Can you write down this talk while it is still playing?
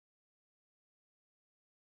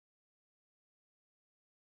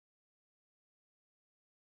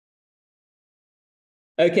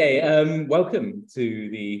Okay, welcome to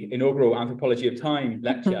the inaugural Anthropology of Time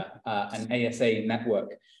lecture, an ASA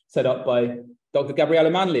network set up by Dr.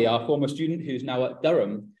 Gabriella Manley, our former student who's now at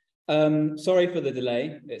Durham. Sorry for the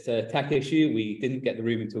delay. It's a tech issue. We didn't get the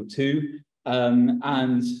room until 2. And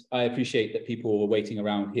I appreciate that people were waiting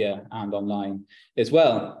around here and online as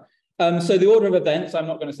well. So the order of events, I'm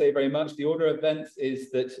not going to say very much. The order of events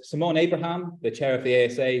is that Simone Abraham, the chair of the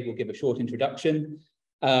ASA, will give a short introduction,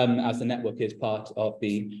 as the network is part of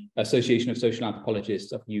the Association of Social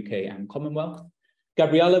Anthropologists of UK and Commonwealth.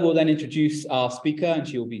 Gabriella will then introduce our speaker, and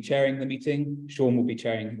she will be chairing the meeting. Sean will be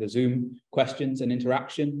chairing the Zoom questions and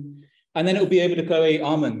interaction. And then it will be able to go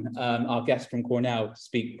Ahmann, our guest from Cornell, to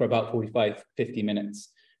speak for about 45-50 minutes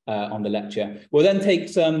on the lecture. We'll then take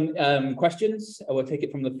some questions. We'll take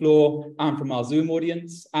it from the floor and from our Zoom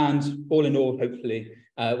audience. And all in all, hopefully,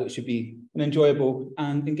 it should be an enjoyable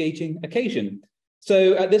and engaging occasion.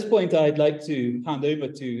 So at this point, I'd like to hand over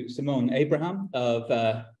to Simone Abraham of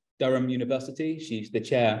Durham University. She's the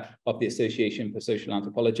chair of the Association for Social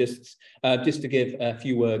Anthropologists, just to give a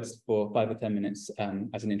few words for 5 or 10 minutes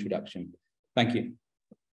as an introduction. Thank you.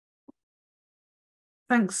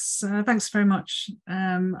 Thanks very much.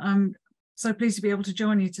 I'm so pleased to be able to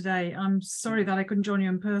join you today. I'm sorry that I couldn't join you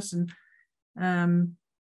in person.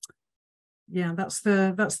 Yeah, that's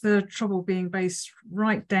the trouble being based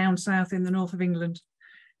right down south in the north of England.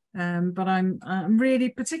 But I'm really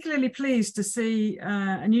particularly pleased to see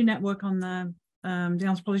a new network on the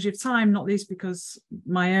Anthropology of Time, not least because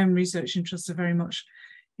my own research interests are very much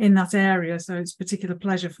in that area. So it's a particular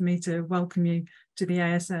pleasure for me to welcome you to the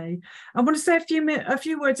ASA. I want to say a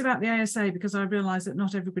few words about the ASA because I realise that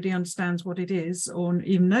not everybody understands what it is or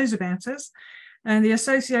even knows about us. And the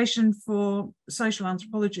Association for Social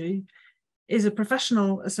Anthropology is a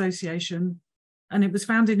professional association, and it was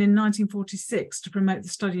founded in 1946 to promote the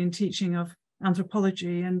study and teaching of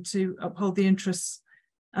anthropology and to uphold the interests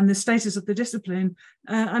and the status of the discipline.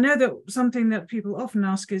 I know that something that people often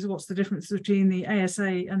ask is what's the difference between the ASA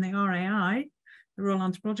and the RAI, the Royal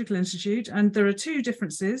Anthropological Institute, and there are 2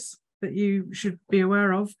 differences that you should be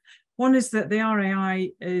aware of. One is that the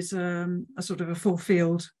RAI is a sort of a full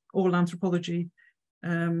field, all anthropology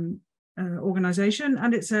organisation,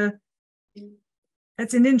 and it's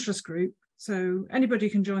an interest group, so anybody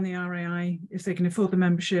can join the RAI. If they can afford the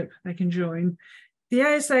membership, they can join. The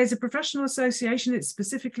ASA is a professional association. It's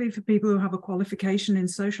specifically for people who have a qualification in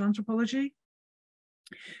social anthropology.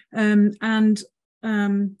 We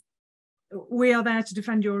are there to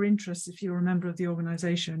defend your interests if you're a member of the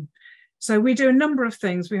organisation. So we do a number of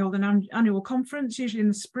things. We hold an annual conference, usually in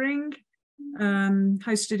the spring,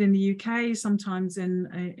 hosted in the UK, sometimes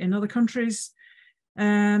in other countries.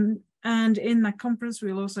 And in that conference,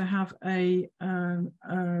 we'll also have a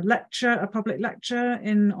lecture, a public lecture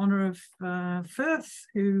in honour of Firth,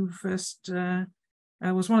 who first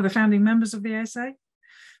was one of the founding members of the ASA.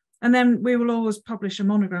 And then we will always publish a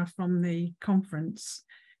monograph from the conference.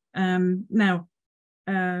 Now,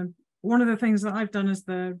 one of the things that I've done as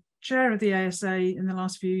the chair of the ASA in the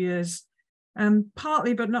last few years,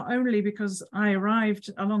 partly but not only because I arrived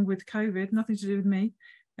along with COVID, nothing to do with me,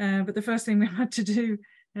 but the first thing we had to do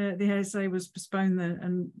the ASA was postpone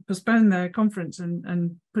the conference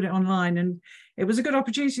and put it online, and it was a good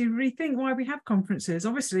opportunity to rethink why we have conferences.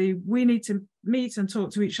 Obviously, we need to meet and talk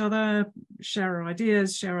to each other, share our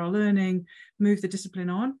ideas, share our learning, move the discipline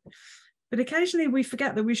on. But occasionally we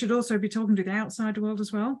forget that we should also be talking to the outside world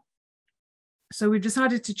as well. So we've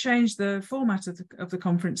decided to change the format of the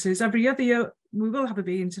conferences. Every other year we will have a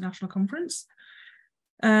big international conference,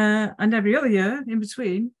 and every other year in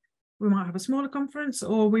between we might have a smaller conference,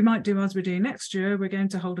 or we might do as we're doing next year. We're going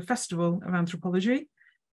to hold a festival of anthropology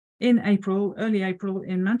in April, early April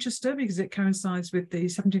in Manchester, because it coincides with the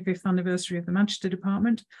 75th anniversary of the Manchester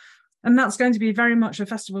department. And that's going to be very much a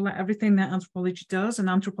festival like everything that anthropology does and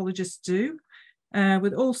anthropologists do,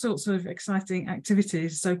 with all sorts of exciting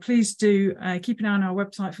activities. So please do keep an eye on our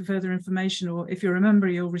website for further information, or if you're a member,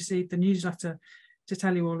 you'll receive the newsletter to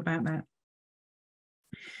tell you all about that.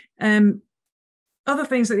 Other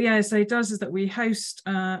things that the ASA does is that we host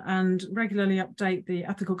and regularly update the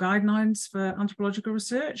ethical guidelines for anthropological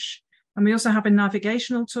research. And we also have a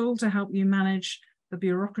navigational tool to help you manage the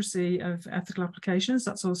bureaucracy of ethical applications.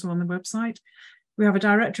 That's also on the website. We have a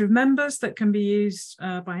directory of members that can be used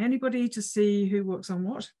by anybody to see who works on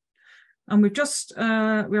what. And we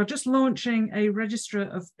are just launching a register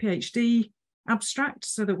of PhD abstract,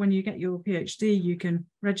 so that when you get your PhD, you can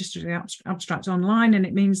register the abstract online, and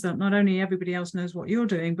it means that not only everybody else knows what you're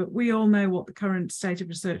doing, but we all know what the current state of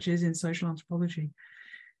research is in social anthropology.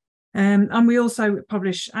 And we also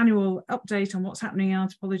publish annual update on what's happening in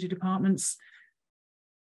anthropology departments.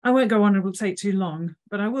 I won't go on, it will take too long,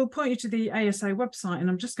 but I will point you to the ASA website, and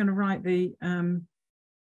I'm just going to write the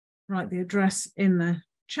address in the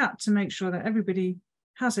chat to make sure that everybody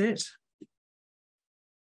has it.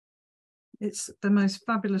 It's the most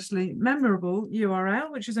fabulously memorable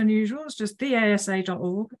URL, which is unusual. It's just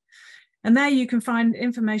theasa.org. And there you can find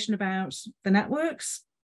information about the networks,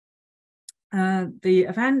 the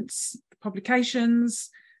events, the publications,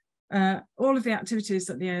 all of the activities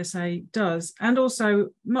that the ASA does, and also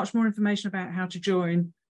much more information about how to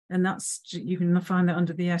join. And you can find that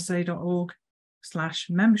under the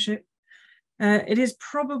asa.org/membership. It is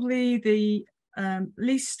probably the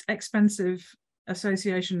least expensive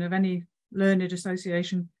association of any learned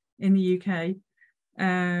association in the UK,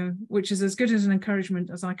 which is as good as an encouragement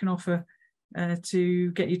as I can offer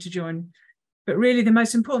to get you to join. But really the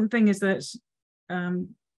most important thing is that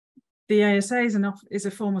the ASA is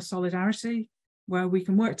a form of solidarity where we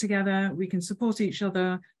can work together, we can support each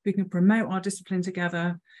other, we can promote our discipline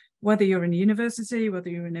together, whether you're in a university, whether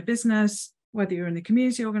you're in a business, whether you're in a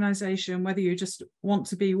community organisation, whether you just want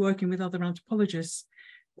to be working with other anthropologists,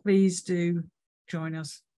 please do join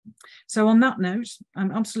us. So on that note,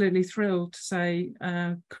 I'm absolutely thrilled to say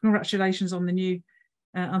congratulations on the new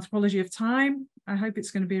Anthropology of Time. I hope it's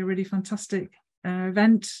going to be a really fantastic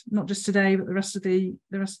event, not just today, but the rest of the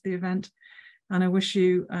event. And I wish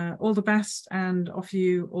you all the best and offer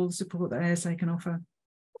you all the support that ASA can offer.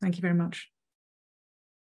 Thank you very much.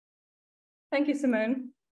 Thank you,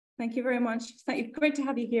 Simone. Thank you very much. It's great to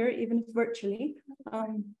have you here, even if virtually. I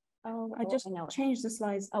just changed the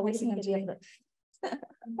slides. Oh, we didn't get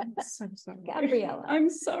I'm so sorry. Gabriella. I'm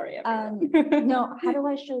sorry. No, how do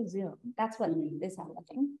I show Zoom? That's what is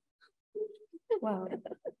happening. Wow.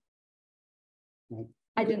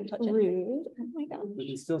 I didn't touch it. Rude. Oh my gosh. But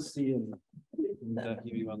you still see in the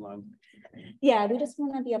TV online. Yeah, we just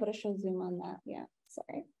want to be able to show Zoom on that. Yeah,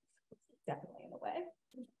 sorry. Definitely in the way.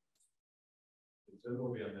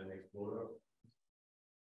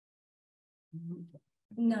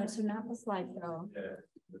 No, so not the slide though.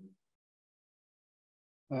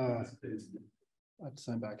 I have to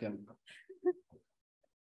sign back in.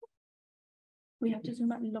 We have to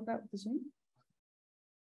zoom out and log out of the Zoom.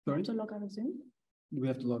 Sorry? To log out of Zoom. We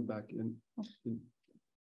have to log back in.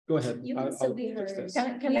 Go ahead. You can still be heard.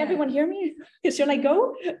 Can everyone hear me? Shall I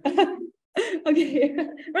go? Okay.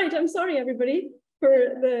 Right. I'm sorry, everybody, for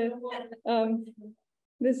the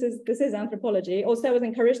this is Anthropology. Also, I was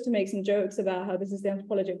encouraged to make some jokes about how this is the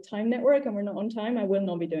Anthropology of Time network and we're not on time. I will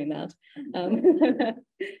not be doing that.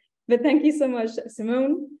 But thank you so much,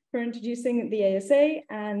 Simone, for introducing the ASA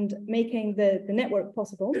and making the network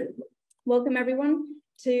possible. Welcome, everyone,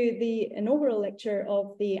 to the inaugural lecture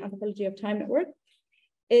of the Anthropology of Time network.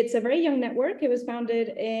 It's a very young network. It was founded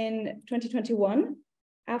in 2021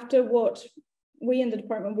 after what we in the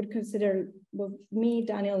department would consider, well, me,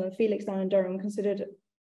 Daniel, and Felix down in Durham considered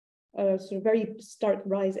a sort of very stark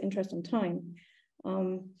rise in interest in time.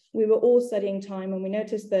 We were all studying time, and we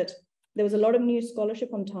noticed that there was a lot of new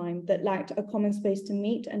scholarship on time that lacked a common space to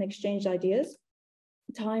meet and exchange ideas.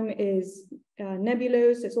 Time is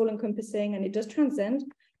nebulous, it's all-encompassing, and it does transcend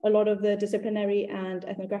a lot of the disciplinary and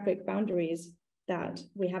ethnographic boundaries that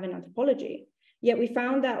we have in anthropology. Yet we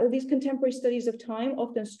found that all these contemporary studies of time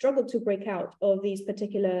often struggle to break out of these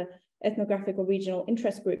particular ethnographic or regional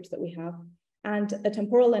interest groups that we have. And a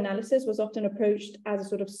temporal analysis was often approached as a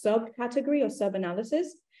sort of subcategory or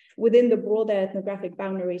sub-analysis within the broader ethnographic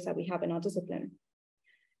boundaries that we have in our discipline.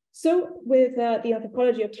 So with the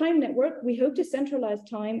Anthropology of Time network, we hope to centralize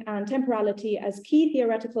time and temporality as key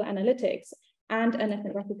theoretical analytics and an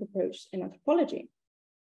ethnographic approach in anthropology.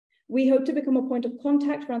 We hope to become a point of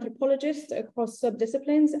contact for anthropologists across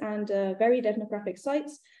subdisciplines and varied ethnographic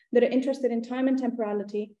sites that are interested in time and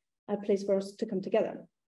temporality, a place for us to come together.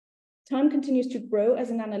 Time continues to grow as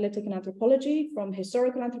an analytic in anthropology, from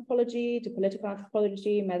historical anthropology to political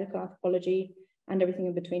anthropology, medical anthropology, and everything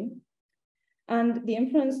in between. And the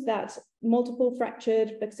influence that multiple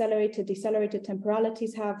fractured, accelerated, decelerated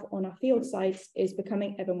temporalities have on our field sites is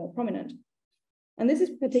becoming ever more prominent. And this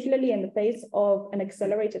is particularly in the face of an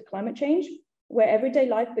accelerated climate change, where everyday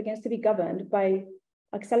life begins to be governed by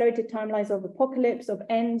accelerated timelines of apocalypse, of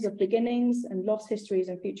ends, of beginnings, and lost histories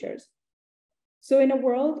and futures. So in a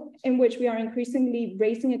world in which we are increasingly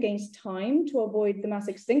racing against time to avoid the mass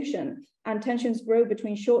extinction and tensions grow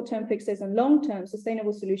between short-term fixes and long-term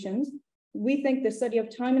sustainable solutions, we think the study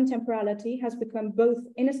of time and temporality has become both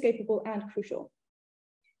inescapable and crucial.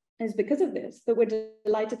 And it's because of this that we're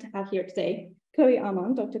delighted to have here today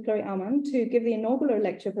Ahmann, Dr. Chloe Ahmann, to give the inaugural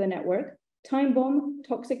lecture for the network, Time Bomb,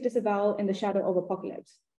 Toxic Disavowal in the Shadow of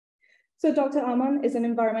Apocalypse. So Dr. Ahmann is an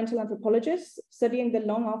environmental anthropologist studying the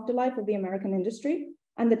long afterlife of the American industry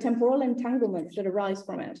and the temporal entanglements that arise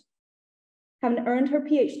from it. Having earned her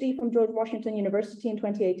PhD from George Washington University in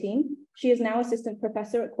 2018, she is now assistant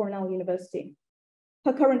professor at Cornell University.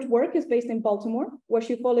 Her current work is based in Baltimore, where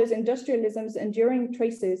she follows industrialism's enduring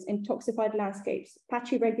traces in toxified landscapes,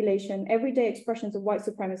 patchy regulation, everyday expressions of white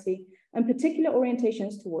supremacy, and particular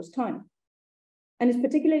orientations towards time, and is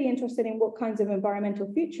particularly interested in what kinds of environmental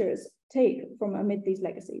futures take from amid these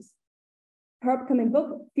legacies. Her upcoming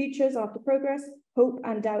book, Futures After Progress, Hope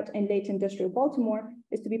and Doubt in Late Industrial Baltimore,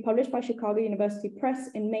 is to be published by Chicago University Press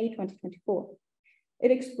in May 2024.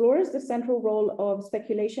 It explores the central role of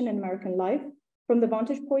speculation in American life from the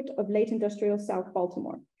vantage point of late industrial South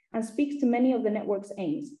Baltimore, and speaks to many of the network's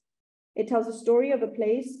aims. It tells the story of a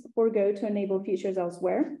place forego to enable futures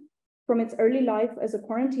elsewhere, from its early life as a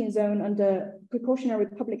quarantine zone under precautionary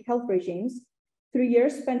public health regimes, through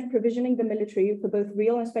years spent provisioning the military for both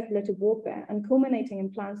real and speculative warfare, and culminating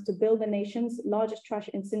in plans to build the nation's largest trash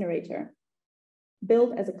incinerator,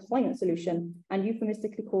 billed as a climate solution and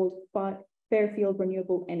euphemistically called Fairfield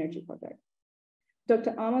Renewable Energy Project.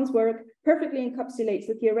 Dr. Ahmann's work perfectly encapsulates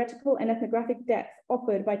the theoretical and ethnographic depth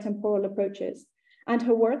offered by temporal approaches, and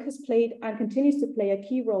her work has played and continues to play a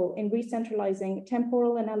key role in re-centralizing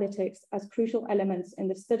temporal analytics as crucial elements in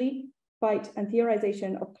the study, fight, and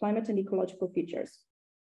theorization of climate and ecological futures.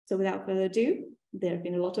 So without further ado, there have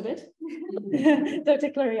been a lot of it.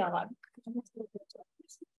 Dr. Clarion.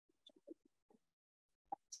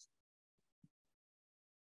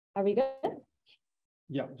 Are we good?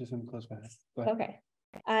 Yeah, just gonna close my eyes. Go ahead. Okay.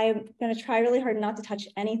 I'm going to try really hard not to touch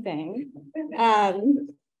anything.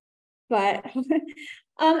 But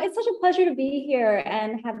it's such a pleasure to be here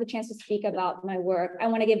and have the chance to speak about my work. I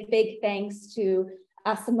want to give big thanks to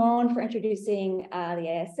Simone for introducing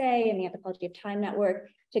the ASA and the Anthropology of Time Network,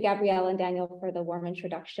 to Gabrielle and Daniel for the warm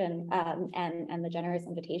introduction and the generous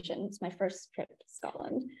invitation. It's my first trip to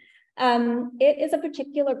Scotland. It is a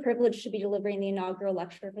particular privilege to be delivering the inaugural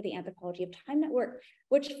lecture for the Anthropology of Time Network,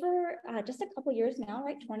 which for just a couple years now,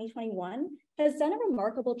 right, 2021, has done a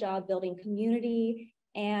remarkable job building community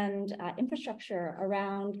and infrastructure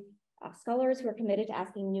around scholars who are committed to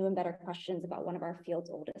asking new and better questions about one of our field's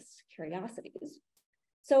oldest curiosities.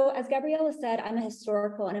 So as Gabriella said, I'm a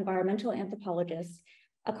historical and environmental anthropologist,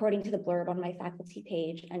 according to the blurb on my faculty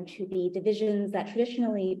page, and to the divisions that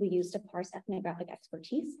traditionally we use to parse ethnographic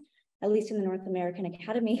expertise, at least in the North American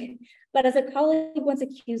Academy. But as a colleague once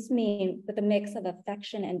accused me with a mix of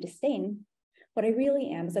affection and disdain, what I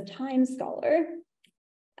really am is a time scholar.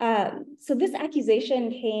 So this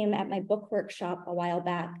accusation came at my book workshop a while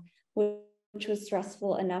back, which was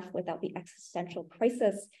stressful enough without the existential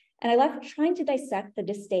crisis. And I left trying to dissect the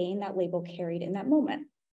disdain that label carried in that moment,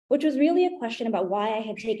 which was really a question about why I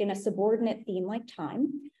had taken a subordinate theme like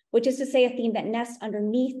time, which is to say a theme that nests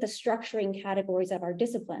underneath the structuring categories of our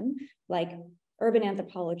discipline, like urban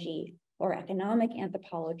anthropology or economic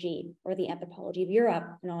anthropology or the anthropology of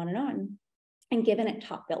Europe, and on, and given it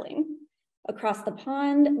top billing. Across the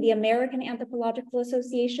pond, the American Anthropological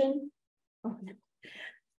Association, oh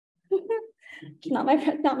no, not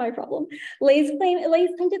my problem, lays claim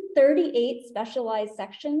to 38 specialized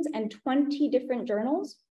sections and 20 different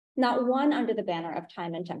journals, not one under the banner of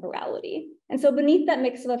time and temporality. And so beneath that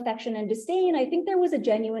mix of affection and disdain, I think there was a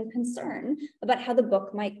genuine concern about how the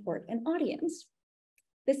book might court an audience.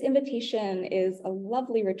 This invitation is a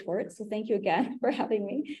lovely retort, so thank you again for having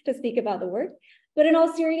me to speak about the work. But in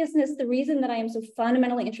all seriousness, the reason that I am so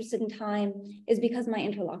fundamentally interested in time is because my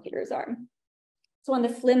interlocutors are. So on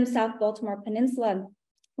the slim South Baltimore Peninsula,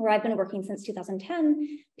 where I've been working since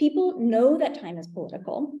 2010, people know that time is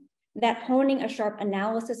political, that honing a sharp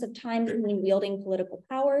analysis of time can mean wielding political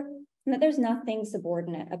power, and that there's nothing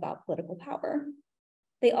subordinate about political power.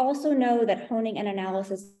 They also know that honing an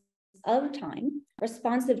analysis of time,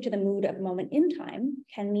 responsive to the mood of moment in time,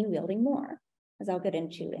 can mean wielding more, as I'll get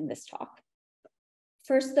into in this talk.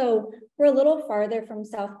 First, though, we're a little farther from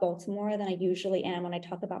South Baltimore than I usually am when I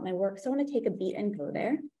talk about my work, so I want to take a beat and go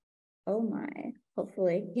there. Oh my,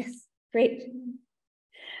 hopefully, yes, great.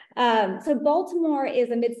 So Baltimore is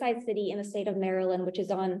a mid-sized city in the state of Maryland, which is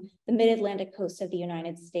on the mid-Atlantic coast of the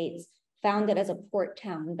United States, founded as a port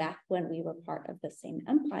town back when we were part of the same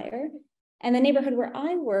empire. And the neighborhood where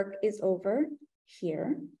I work is over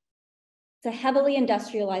here. It's a heavily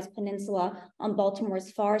industrialized peninsula on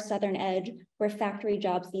Baltimore's far southern edge, where factory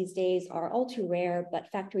jobs these days are all too rare, but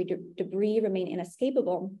factory debris remain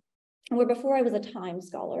inescapable. And where before I was a time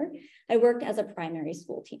scholar, I worked as a primary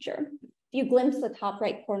school teacher. If you glimpse the top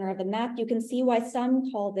right corner of the map, you can see why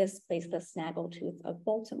some call this place the snaggletooth of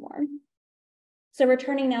Baltimore. So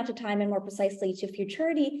returning now to time and more precisely to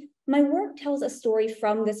futurity, my work tells a story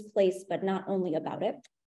from this place, but not only about it.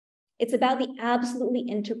 It's about the absolutely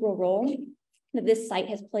integral role that this site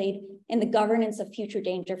has played in the governance of future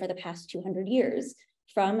danger for the past 200 years.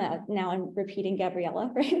 From, now I'm repeating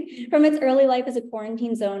Gabriella, right? From its early life as a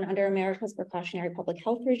quarantine zone under America's precautionary public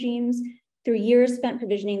health regimes, through years spent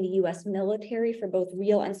provisioning the US military for both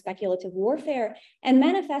real and speculative warfare, and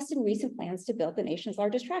manifested recent plans to build the nation's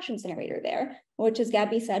largest trash incinerator there, which, as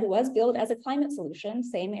Gabby said, was billed as a climate solution,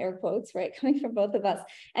 same air quotes, right, coming from both of us,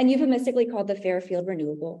 and euphemistically called the Fairfield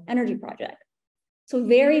Renewable Energy Project. So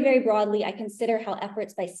very, very broadly, I consider how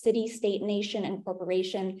efforts by city, state, nation, and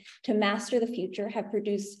corporation to master the future have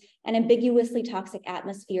produced an ambiguously toxic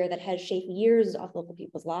atmosphere that has shaped years of local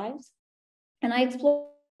people's lives. And I explore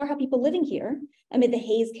how people living here, amid the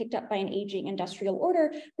haze kicked up by an aging industrial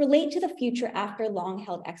order, relate to the future after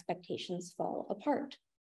long-held expectations fall apart.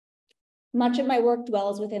 Much of my work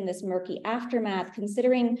dwells within this murky aftermath,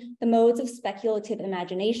 considering the modes of speculative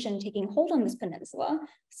imagination taking hold on this peninsula,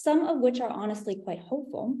 some of which are honestly quite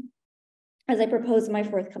hopeful. As I propose in my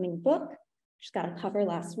forthcoming book, which got a cover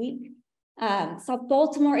last week, South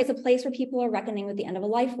Baltimore is a place where people are reckoning with the end of a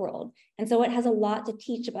life world. And so it has a lot to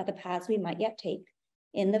teach about the paths we might yet take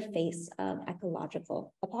in the face of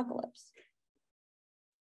ecological apocalypse.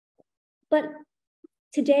 But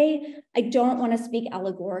today, I don't want to speak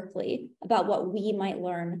allegorically about what we might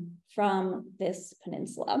learn from this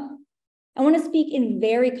peninsula. I want to speak in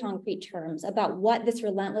very concrete terms about what this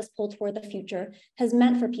relentless pull toward the future has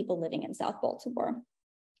meant for people living in South Baltimore.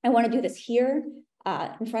 I want to do this here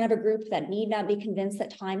in front of a group that need not be convinced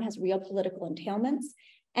that time has real political entailments.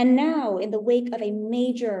 And now, in the wake of a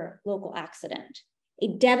major local accident, a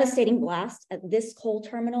devastating blast at this coal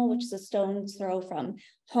terminal, which is a stone's throw from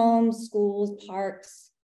homes, schools, parks,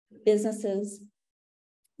 businesses,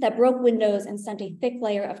 that broke windows and sent a thick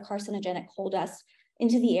layer of carcinogenic coal dust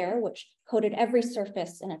into the air, which coated every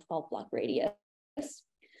surface in a 12-block radius.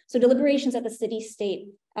 So deliberations at the city, state,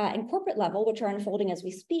 and corporate level, which are unfolding as we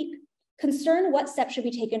speak, concern what steps should be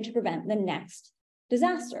taken to prevent the next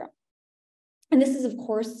disaster. And this is, of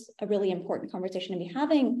course, a really important conversation to be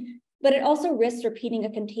having, but it also risks repeating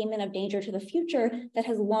a containment of danger to the future that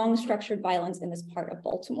has long structured violence in this part of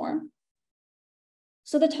Baltimore.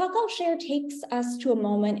 So the talk I'll share takes us to a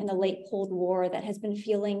moment in the late Cold War that has been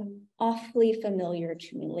feeling awfully familiar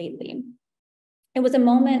to me lately. It was a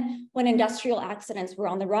moment when industrial accidents were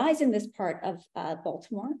on the rise in this part of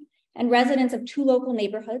Baltimore, and residents of two local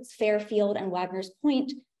neighborhoods, Fairfield and Wagner's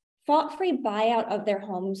Point, fought for a buyout of their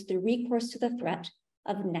homes through recourse to the threat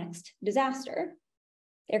of next disaster.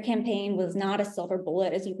 Their campaign was not a silver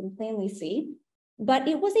bullet, as you can plainly see, but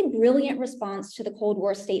it was a brilliant response to the Cold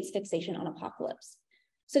War state's fixation on apocalypse.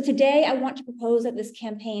 So today, I want to propose that this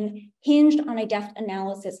campaign hinged on a deft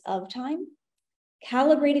analysis of time,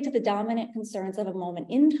 calibrated to the dominant concerns of a moment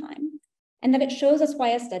in time, and that it shows us why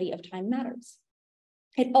a study of time matters.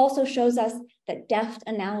 It also shows us that deft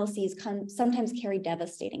analyses can sometimes carry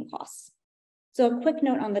devastating costs. So a quick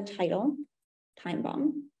note on the title, Time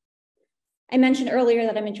Bomb. I mentioned earlier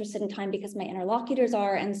that I'm interested in time because my interlocutors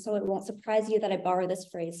are, and so it won't surprise you that I borrow this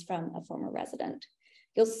phrase from a former resident.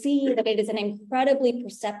 You'll see that it is an incredibly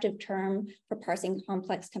perceptive term for parsing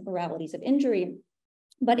complex temporalities of injury,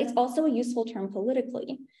 but it's also a useful term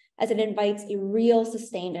politically, as it invites a real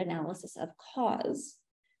sustained analysis of cause.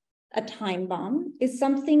 A time bomb is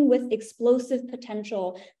something with explosive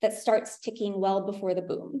potential that starts ticking well before the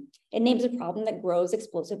boom. It names a problem that grows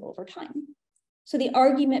explosive over time. So the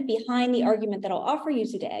argument behind the argument that I'll offer you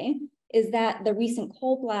today is that the recent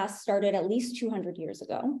coal blast started at least 200 years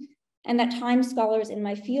ago, and that time scholars in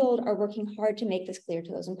my field are working hard to make this clear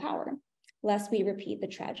to those in power, lest we repeat the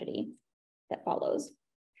tragedy that follows.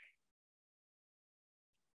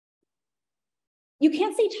 You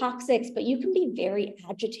can't say toxics, but you can be very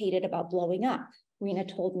agitated about blowing up, Rena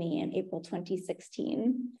told me in April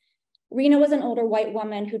 2016. Rena was an older white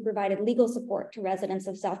woman who provided legal support to residents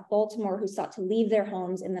of South Baltimore who sought to leave their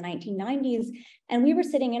homes in the 1990s, and we were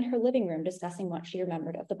sitting in her living room discussing what she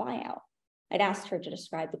remembered of the buyout. I'd asked her to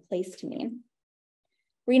describe the place to me.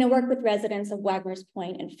 Rena worked with residents of Wagner's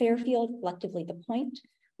Point and Fairfield, collectively the Point,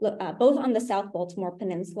 both on the South Baltimore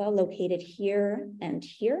Peninsula, located here and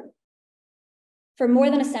here. For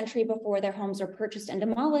more than a century before their homes were purchased and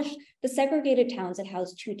demolished, the segregated towns had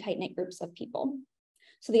housed two tight-knit groups of people.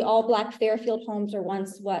 So the all-Black Fairfield homes were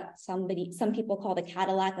once what some people call the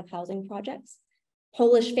Cadillac of housing projects.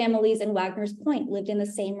 Polish families in Wagner's Point lived in the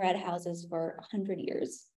same red houses for 100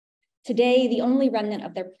 years. Today, the only remnant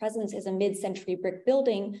of their presence is a mid-century brick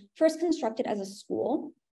building, first constructed as a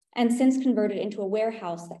school, and since converted into a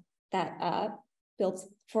warehouse that built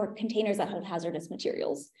for containers that hold hazardous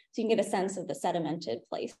materials. So you can get a sense of the sedimented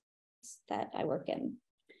place that I work in.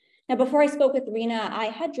 Now, before I spoke with Rena, I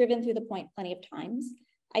had driven through the point plenty of times.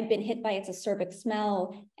 I'd been hit by its acerbic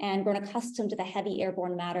smell and grown accustomed to the heavy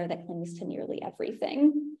airborne matter that clings to nearly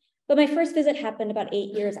everything. But my first visit happened about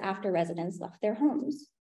 8 years after residents left their homes.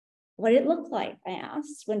 What did it look like, I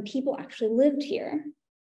asked, when people actually lived here?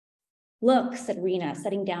 Look, said Rena,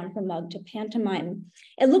 setting down her mug to pantomime.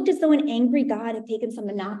 It looked as though an angry god had taken some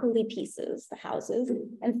Monopoly pieces, the houses,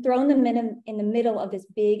 and thrown them in the middle of this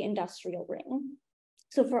big industrial ring.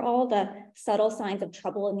 So for all the subtle signs of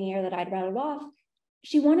trouble in the air that I'd rattled off,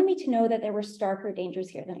 she wanted me to know that there were starker dangers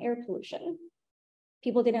here than air pollution.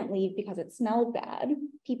 People didn't leave because it smelled bad.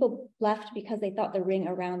 People left because they thought the ring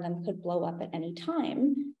around them could blow up at any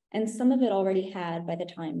time. And some of it already had by the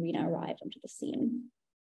time Rena arrived onto the scene.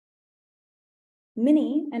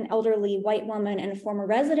 Minnie, an elderly white woman and a former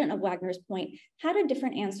resident of Wagner's Point, had a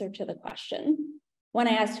different answer to the question. When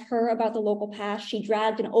I asked her about the local past, she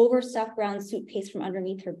dragged an overstuffed brown suitcase from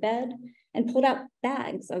underneath her bed and pulled out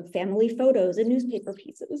bags of family photos and newspaper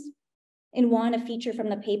pieces. In one, a feature from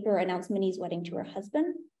the paper announced Minnie's wedding to her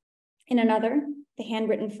husband. In another, the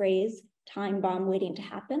handwritten phrase, "time bomb waiting to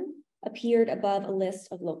happen," appeared above a list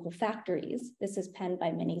of local factories. This is penned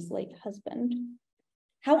by Minnie's late husband.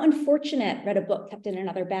 How unfortunate, read a book kept in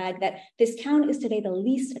another bag, that this town is today the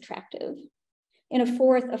least attractive. In a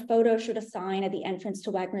fourth, a photo showed a sign at the entrance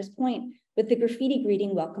to Wagner's Point with the graffiti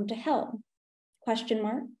greeting, "Welcome to hell," question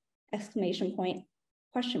mark, exclamation point,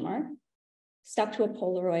 question mark, stuck to a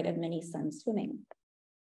Polaroid of Minnie's son swimming.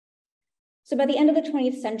 So by the end of the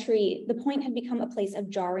 20th century, the Point had become a place of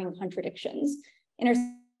jarring contradictions.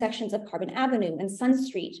 Intersections of Carbon Avenue and Sun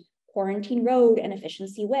Street, Quarantine Road and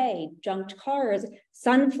Efficiency Way, junked cars,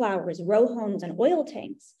 sunflowers, row homes, and oil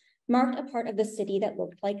tanks marked a part of the city that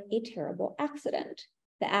looked like a terrible accident,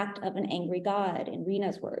 the act of an angry god, in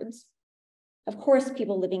Rena's words. Of course,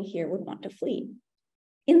 people living here would want to flee.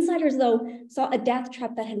 Insiders, though, saw a death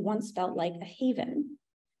trap that had once felt like a haven.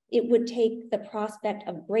 It would take the prospect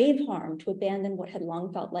of grave harm to abandon what had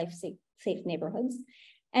long felt life-safe neighborhoods,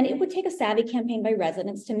 and it would take a savvy campaign by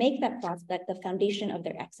residents to make that prospect the foundation of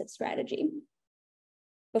their exit strategy.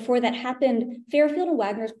 Before that happened, Fairfield and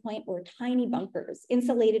Wagner's Point were tiny bunkers,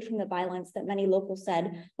 insulated from the violence that many locals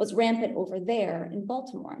said was rampant over there in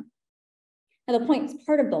Baltimore. Now, the Point was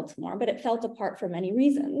part of Baltimore, but it felt apart for many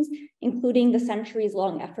reasons, including the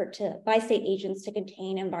centuries-long effort by state agents to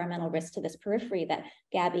contain environmental risk to this periphery that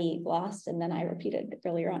Gabby glossed and then I repeated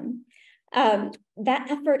earlier on. That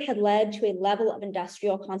effort had led to a level of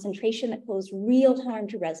industrial concentration that posed real harm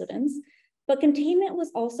to residents, but containment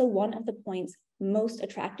was also one of the Point's most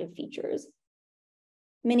attractive features.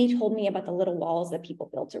 Minnie told me about the little walls that people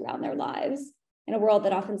built around their lives. In a world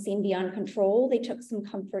that often seemed beyond control, they took some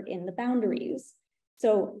comfort in the boundaries.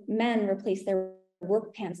 So men replaced their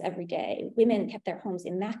work pants every day, women kept their homes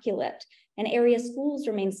immaculate, and area schools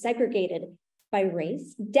remained segregated by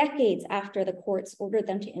race decades after the courts ordered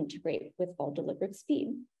them to integrate with all deliberate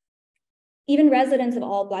speed. Even residents of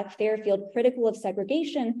all Black Fairfield, critical of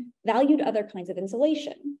segregation, valued other kinds of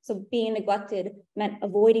insulation. So being neglected meant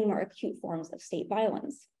avoiding more acute forms of state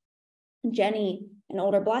violence. Jenny, an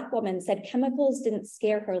older Black woman, said chemicals didn't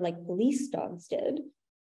scare her like police dogs did,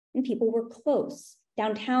 and people were close.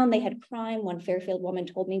 Downtown, they had crime, one Fairfield woman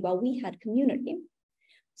told me, while we had community.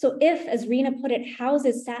 So if, as Rena put it,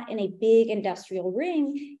 houses sat in a big industrial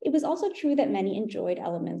ring, it was also true that many enjoyed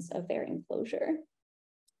elements of their enclosure,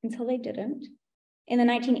 until they didn't. In the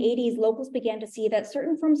 1980s, locals began to see that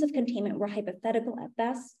certain forms of containment were hypothetical at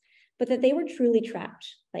best, but that they were truly trapped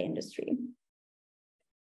by industry.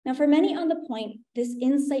 Now, for many on the Point, this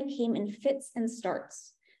insight came in fits and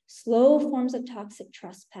starts. Slow forms of toxic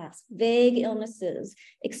trespass, vague illnesses,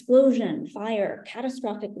 explosion, fire,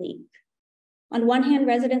 catastrophic leak. On one hand,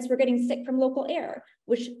 residents were getting sick from local air,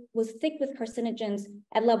 which was thick with carcinogens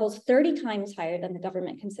at levels 30 times higher than the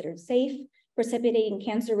government considered safe, precipitating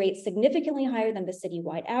cancer rates significantly higher than the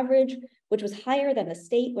citywide average, which was higher than the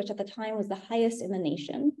state, which at the time was the highest in the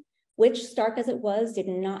nation, which, stark as it was, did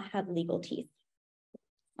not have legal teeth.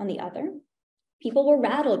 On the other, people were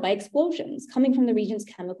rattled by explosions coming from the region's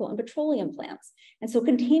chemical and petroleum plants, and so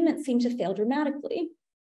containment seemed to fail dramatically.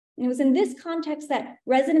 And it was in this context that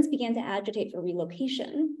residents began to agitate for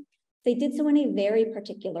relocation. They did so in a very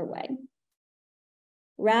particular way.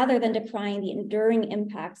 Rather than decrying the enduring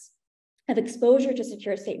impacts of exposure to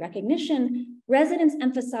secure state recognition, residents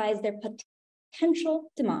emphasized their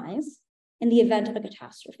potential demise in the event of a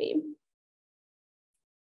catastrophe.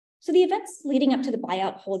 So the events leading up to the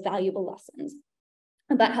buyout hold valuable lessons.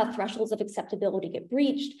 about how thresholds of acceptability get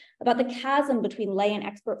breached, about the chasm between lay and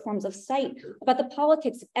expert forms of sight, about the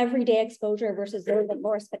politics of everyday exposure versus those of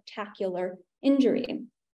more spectacular injury.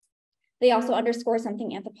 They also underscore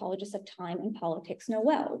something anthropologists of time and politics know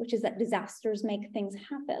well, which is that disasters make things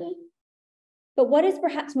happen. But what is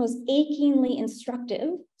perhaps most achingly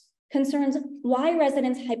instructive concerns why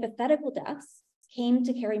residents' hypothetical deaths came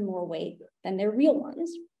to carry more weight than their real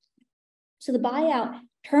ones. So the buyout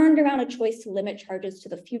turned around a choice to limit charges to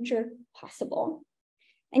the future possible.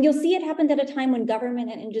 And you'll see it happened at a time when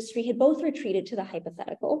government and industry had both retreated to the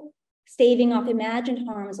hypothetical, staving off imagined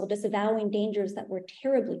harms while disavowing dangers that were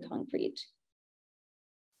terribly concrete.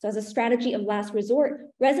 So as a strategy of last resort,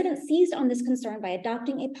 residents seized on this concern by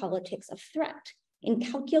adopting a politics of threat,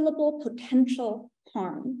 incalculable potential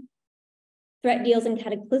harm. Threat deals in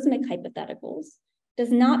cataclysmic hypotheticals,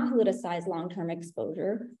 does not politicize long-term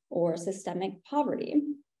exposure or systemic poverty.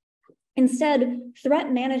 Instead,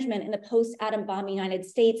 threat management in the post-atom bomb United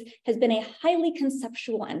States has been a highly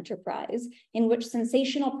conceptual enterprise in which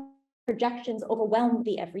sensational projections overwhelm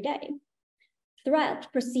the everyday. Threat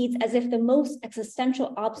proceeds as if the most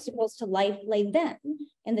existential obstacles to life lay then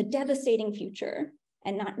in the devastating future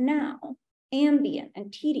and not now, ambient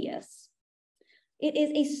and tedious. It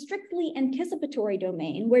is a strictly anticipatory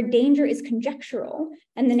domain where danger is conjectural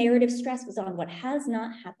and the narrative stress is on what has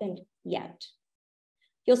not happened yet.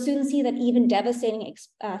 You'll soon see that even devastating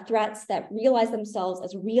threats that realize themselves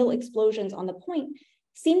as real explosions on the point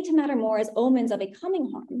seem to matter more as omens of a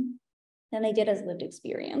coming harm than they did as lived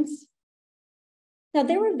experience. Now,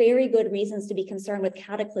 there were very good reasons to be concerned with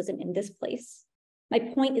cataclysm in this place. My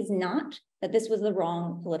point is not that this was the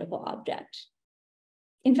wrong political object.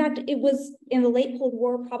 In fact, it was, in the late Cold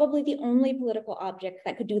War, probably the only political object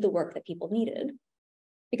that could do the work that people needed.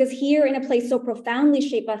 Because here, in a place so profoundly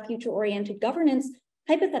shaped by future-oriented governance,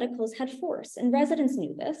 hypotheticals had force, and residents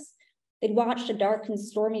knew this. They'd watched a dark and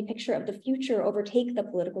stormy picture of the future overtake the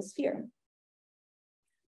political sphere.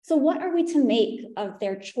 So what are we to make of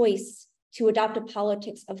their choice to adopt a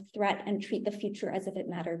politics of threat and treat the future as if it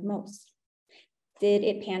mattered most? Did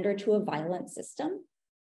it pander to a violent system?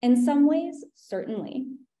 In some ways, certainly.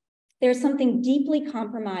 There's something deeply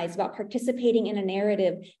compromised about participating in a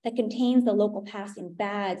narrative that contains the local past in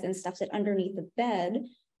bags and stuffs it underneath the bed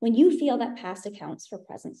when you feel that past accounts for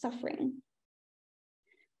present suffering.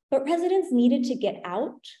 But residents needed to get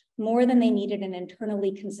out more than they needed an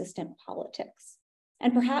internally consistent politics.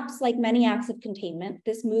 And perhaps like many acts of containment,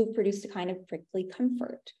 this move produced a kind of prickly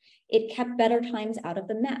comfort. It kept better times out of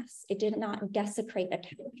the mess. It did not desecrate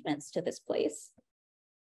attachments to this place.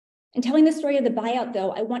 In telling the story of the buyout,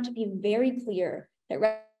 though, I want to be very clear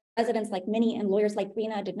that residents like Minnie and lawyers like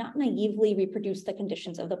Rena did not naively reproduce the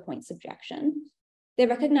conditions of the point subjection. They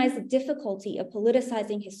recognized the difficulty of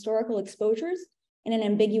politicizing historical exposures in an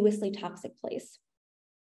ambiguously toxic place.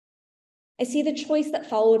 I see the choice that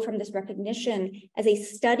followed from this recognition as a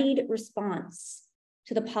studied response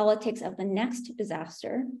to the politics of the next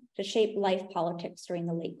disaster to shape life politics during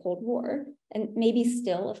the late Cold War, and maybe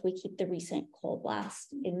still if we keep the recent coal blast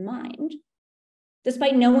in mind.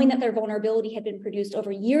 Despite knowing that their vulnerability had been produced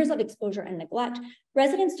over years of exposure and neglect,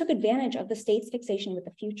 residents took advantage of the state's fixation with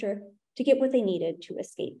the future to get what they needed to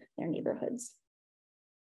escape their neighborhoods.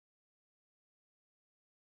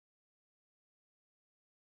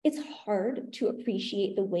 It's hard to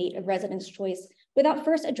appreciate the weight of residents' choice without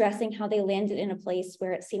first addressing how they landed in a place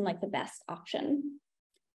where it seemed like the best option.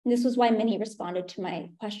 And this was why Minnie responded to my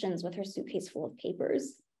questions with her suitcase full of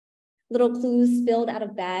papers. Little clues spilled out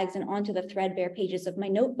of bags and onto the threadbare pages of my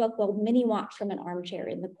notebook while Minnie watched from an armchair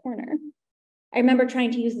in the corner. I remember trying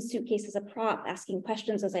to use the suitcase as a prop, asking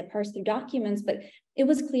questions as I parsed through documents, but it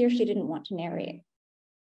was clear she didn't want to narrate.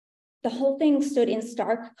 The whole thing stood in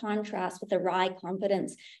stark contrast with the wry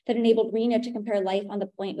confidence that enabled Rena to compare life on the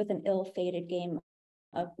point with an ill-fated game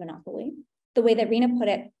of Monopoly. The way that Rena put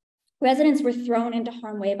it, residents were thrown into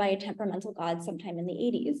harm's way by a temperamental god sometime in the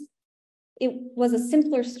 80s. It was a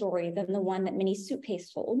simpler story than the one that Minnie's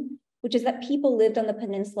suitcase told, which is that people lived on the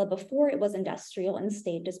peninsula before it was industrial and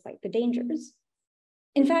stayed despite the dangers.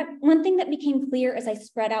 In fact, one thing that became clear as I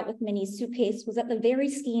spread out with Minnie's suitcase was that the very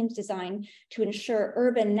schemes designed to ensure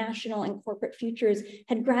urban, national, and corporate futures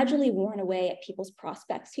had gradually worn away at people's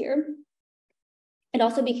prospects here. It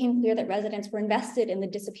also became clear that residents were invested in the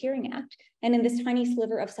Disappearing Act and in this tiny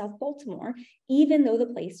sliver of South Baltimore, even though the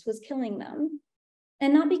place was killing them.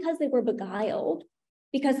 And not because they were beguiled,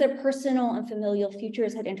 because their personal and familial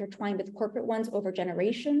futures had intertwined with corporate ones over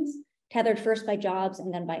generations, tethered first by jobs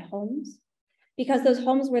and then by homes, because those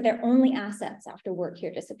homes were their only assets after work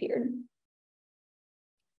here disappeared.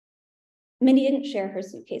 Minnie didn't share her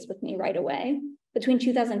suitcase with me right away. Between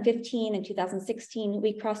 2015 and 2016,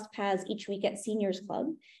 we crossed paths each week at Seniors Club,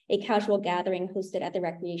 a casual gathering hosted at the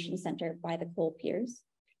recreation center by the coal piers.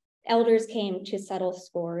 Elders came to settle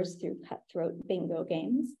scores through cutthroat bingo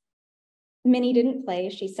games. Minnie didn't play.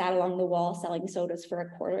 She sat along the wall selling sodas for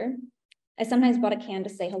a quarter. I sometimes bought a can to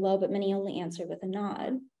say hello, but Minnie only answered with a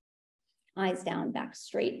nod. Eyes down, back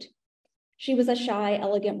straight. She was a shy,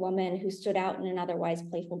 elegant woman who stood out in an otherwise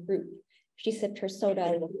playful group. She sipped her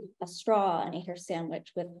soda with a straw and ate her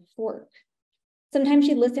sandwich with a fork. Sometimes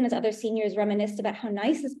she'd listen as other seniors reminisced about how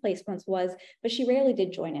nice this place once was, but she rarely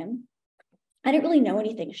did join in. I didn't really know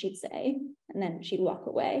anything, she'd say, and then she'd walk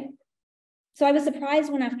away. So I was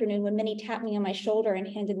surprised one afternoon when Minnie tapped me on my shoulder and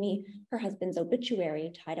handed me her husband's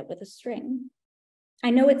obituary tied up with a string. I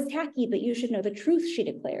know it's tacky, but you should know the truth, she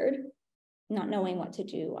declared. Not knowing what to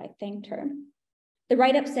do, I thanked her. The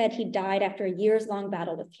write-up said he died after a years-long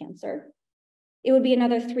battle with cancer. It would be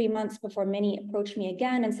another 3 months before Minnie approached me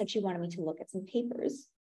again and said she wanted me to look at some papers.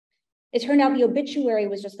 It turned out the obituary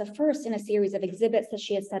was just the first in a series of exhibits that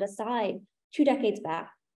she had set aside 2 decades back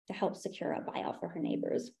to help secure a buyout for her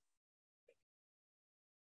neighbors.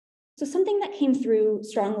 So something that came through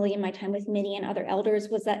strongly in my time with Minnie and other elders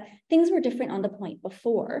was that things were different on the point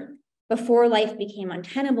before life became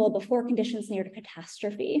untenable, before conditions neared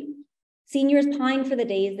catastrophe. Seniors pined for the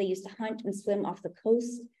days they used to hunt and swim off the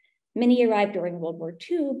coast. Minnie arrived during World War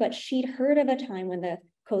II, but she'd heard of a time when the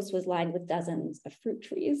coast was lined with dozens of fruit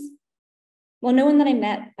trees. While no one that I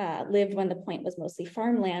met lived when the point was mostly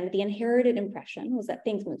farmland, the inherited impression was that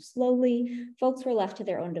things moved slowly, folks were left to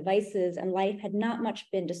their own devices, and life had not much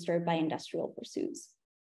been disturbed by industrial pursuits.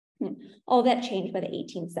 All that changed by the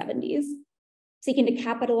 1870s. Seeking to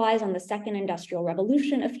capitalize on the second industrial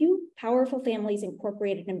revolution, a few powerful families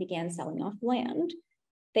incorporated and began selling off land.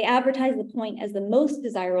 They advertised the point as the most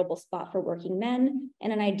desirable spot for working men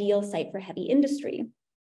and an ideal site for heavy industry.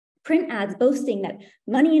 Print ads boasting that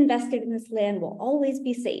money invested in this land will always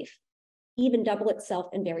be safe, even double itself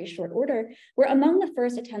in very short order, were among the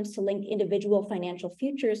first attempts to link individual financial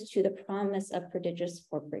futures to the promise of prodigious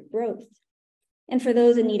corporate growth. And for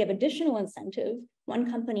those in need of additional incentive, one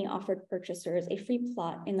company offered purchasers a free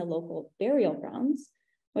plot in the local burial grounds,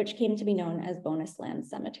 which came to be known as Bonus Land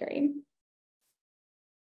Cemetery.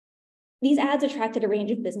 These ads attracted a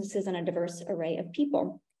range of businesses and a diverse array of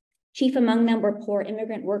people. Chief among them were poor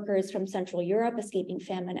immigrant workers from Central Europe escaping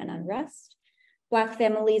famine and unrest. Black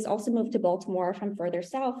families also moved to Baltimore from further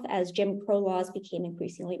south as Jim Crow laws became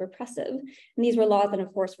increasingly repressive. And these were laws that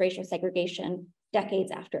enforced racial segregation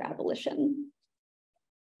decades after abolition.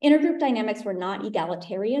 Intergroup dynamics were not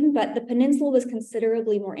egalitarian, but the peninsula was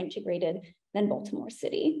considerably more integrated than Baltimore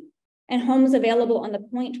City. And homes available on the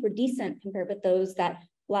point were decent compared with those that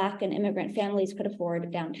Black and immigrant families could afford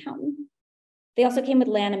downtown. They also came with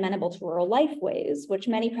land amenable to rural lifeways, which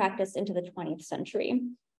many practiced into the 20th century.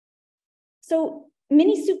 So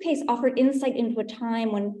Minnie's suitcase offered insight into a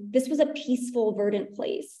time when this was a peaceful, verdant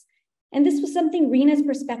place. And this was something Rena's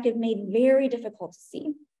perspective made very difficult to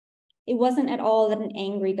see. It wasn't at all that an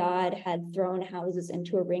angry God had thrown houses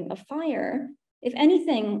into a ring of fire. If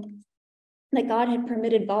anything, that God had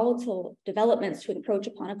permitted volatile developments to encroach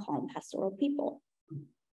upon a calm pastoral people.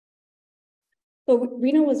 But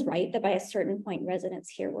Rena was right that by a certain point, residents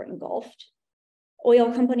here were engulfed.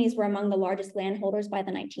 Oil companies were among the largest landholders by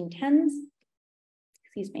the 1910s,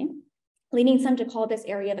 leading some to call this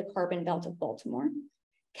area the carbon belt of Baltimore.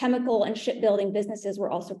 Chemical and shipbuilding businesses were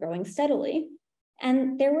also growing steadily,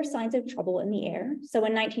 and there were signs of trouble in the air. So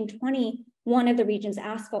in 1920, one of the region's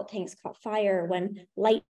asphalt tanks caught fire when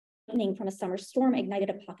lightning from a summer storm ignited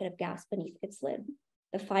a pocket of gas beneath its lid.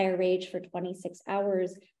 The fire raged for 26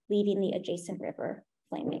 hours, leaving the adjacent river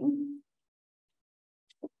flaming.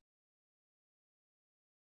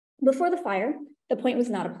 Before the fire, the point was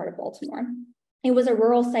not a part of Baltimore. It was a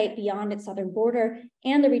rural site beyond its southern border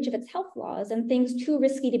and the reach of its health laws, and things too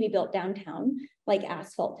risky to be built downtown, like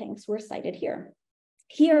asphalt tanks, were sited here.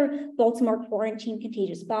 Here, Baltimore quarantined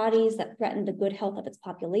contagious bodies that threatened the good health of its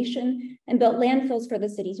population and built landfills for the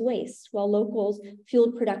city's waste, while locals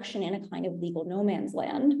fueled production in a kind of legal no man's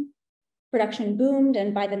land. Production boomed,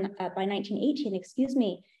 and by 1918,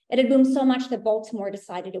 it had boomed so much that Baltimore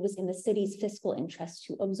decided it was in the city's fiscal interest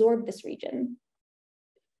to absorb this region.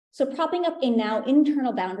 So propping up a now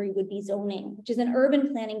internal boundary would be zoning, which is an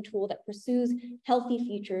urban planning tool that pursues healthy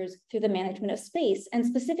futures through the management of space, and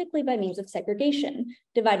specifically by means of segregation,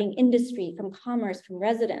 dividing industry from commerce, from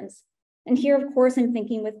residents. And here, of course, I'm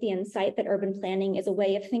thinking with the insight that urban planning is a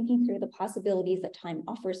way of thinking through the possibilities that time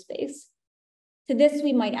offers space. To this,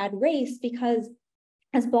 we might add race, because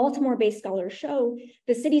As Baltimore-based scholars show,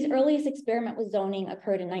 the city's earliest experiment with zoning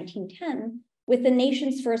occurred in 1910 with the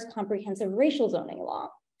nation's first comprehensive racial zoning law,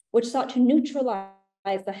 which sought to neutralize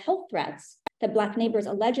the health threats that Black neighbors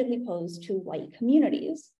allegedly posed to white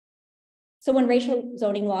communities. So when racial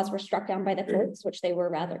zoning laws were struck down by the courts, which they were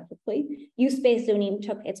rather quickly, use-based zoning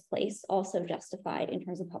took its place, also justified in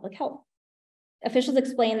terms of public health. Officials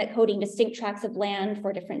explained that coding distinct tracts of land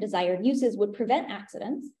for different desired uses would prevent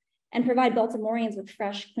accidents and provide Baltimoreans with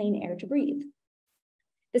fresh, clean air to breathe.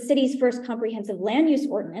 The city's first comprehensive land use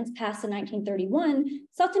ordinance, passed in 1931,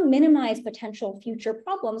 sought to minimize potential future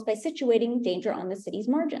problems by situating danger on the city's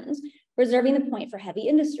margins, reserving the point for heavy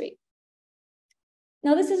industry.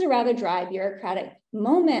 Now, this is a rather dry bureaucratic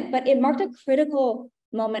moment, but it marked a critical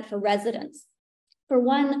moment for residents. For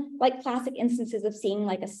one, like classic instances of seeing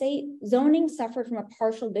like a state, zoning suffered from a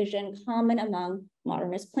partial vision common among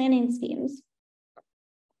modernist planning schemes.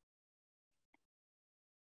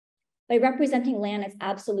 By representing land as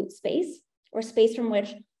absolute space, or space from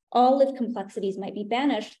which all lived complexities might be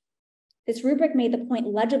banished, this rubric made the point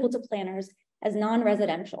legible to planners as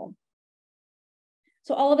non-residential.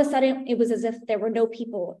 So all of a sudden, it was as if there were no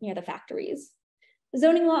people near the factories. The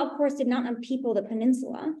zoning law, of course, did not unpeople the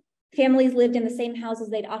peninsula. Families lived in the same houses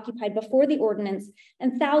they'd occupied before the ordinance,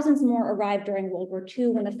 and thousands more arrived during World War II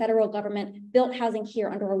when the federal government built housing here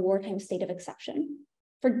under a wartime state of exception.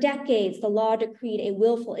 For decades, the law decreed a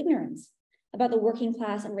willful ignorance about the working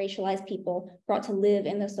class and racialized people brought to live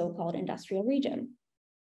in the so-called industrial region.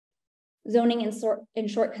 Zoning, in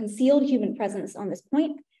short, concealed human presence on this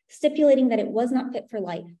point, stipulating that it was not fit for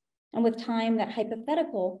life, and with time, that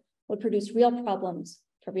hypothetical would produce real problems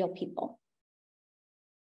for real people.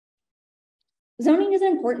 Zoning is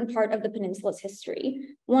an important part of the peninsula's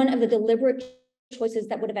history, one of the deliberate choices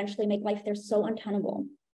that would eventually make life there so untenable.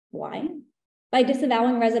 Why? By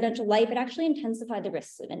disavowing residential life, it actually intensified the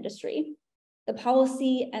risks of industry. The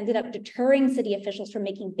policy ended up deterring city officials from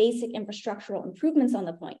making basic infrastructural improvements on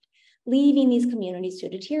the point, leaving these communities to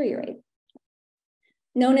deteriorate.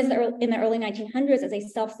 Known as in the early 1900s as a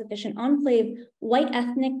self-sufficient enclave, white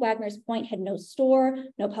ethnic Wagner's Point had no store,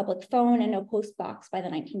 no public phone, and no post box by the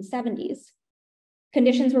 1970s.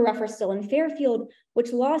 Conditions were rougher still in Fairfield,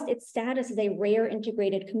 which lost its status as a rare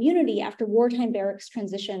integrated community after wartime barracks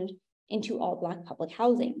transitioned into all Black public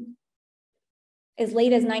housing. As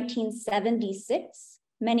late as 1976,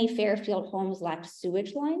 many Fairfield homes lacked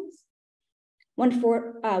sewage lines.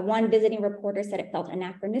 One visiting reporter said it felt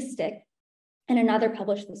anachronistic, and another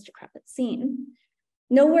published this decrepit scene.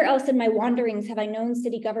 Nowhere else in my wanderings have I known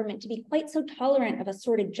city government to be quite so tolerant of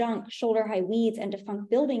assorted junk, shoulder-high weeds, and defunct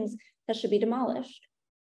buildings that should be demolished.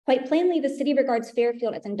 Quite plainly, the city regards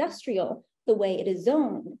Fairfield as industrial, the way it is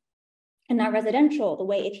zoned, and not residential, the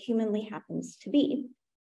way it humanly happens to be.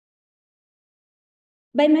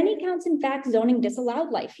 By many counts, in fact, zoning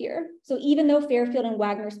disallowed life here. So even though Fairfield and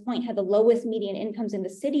Wagner's Point had the lowest median incomes in the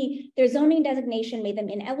city, their zoning designation made them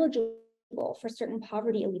ineligible for certain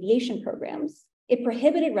poverty alleviation programs. It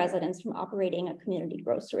prohibited residents from operating a community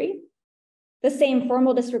grocery. The same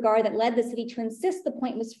formal disregard that led the city to insist the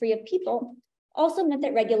point was free of people also meant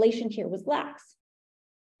that regulation here was lax.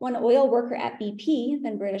 One oil worker at BP,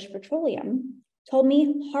 then British Petroleum, told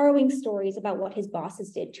me harrowing stories about what his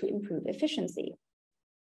bosses did to improve efficiency.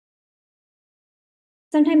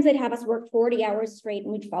 Sometimes they'd have us work 40 hours straight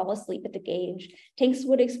and we'd fall asleep at the gauge. Tanks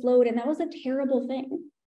would explode, and that was a terrible thing.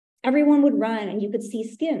 Everyone would run, and you could see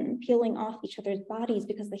skin peeling off each other's bodies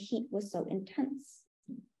because the heat was so intense.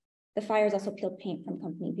 The fires also peeled paint from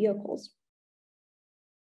company vehicles.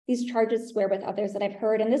 These charges square with others that I've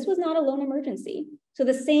heard, and this was not a lone emergency. So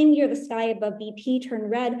the same year the sky above BP turned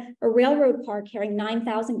red, a railroad car carrying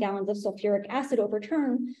 9,000 gallons of sulfuric acid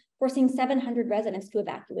overturned, forcing 700 residents to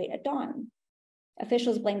evacuate at dawn.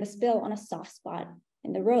 Officials blame the spill on a soft spot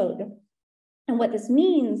in the road. And what this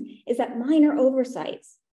means is that minor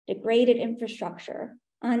oversights, degraded infrastructure,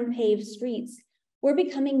 unpaved streets, were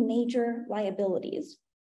becoming major liabilities.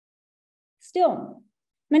 Still,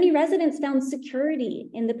 many residents found security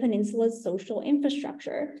in the peninsula's social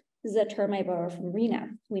infrastructure. This is a term I borrowed from Rena,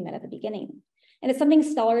 who we met at the beginning. And it's something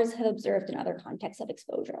scholars have observed in other contexts of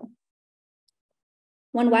exposure.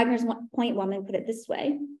 One Wagner's Point woman put it this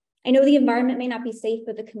way: I know the environment may not be safe,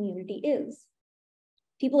 but the community is.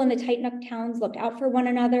 People in the tight-knit towns looked out for one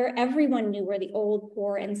another. Everyone knew where the old,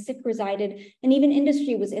 poor, and sick resided, and even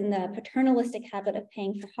industry was in the paternalistic habit of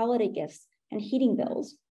paying for holiday gifts and heating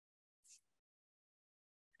bills.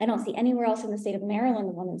 I don't see anywhere else in the state of Maryland,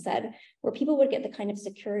 the woman said, where people would get the kind of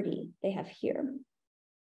security they have here.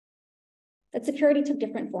 that security took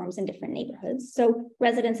different forms in different neighborhoods. So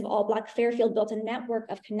residents of all-Black Fairfield built a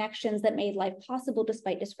network of connections that made life possible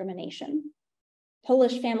despite discrimination.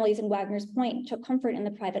 Polish families in Wagner's Point took comfort in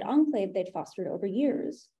the private enclave they'd fostered over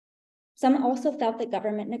years. Some also felt that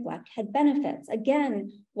government neglect had benefits.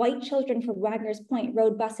 Again, white children from Wagner's Point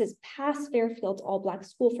rode buses past Fairfield's all-Black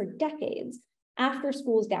school for decades after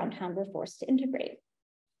schools downtown were forced to integrate.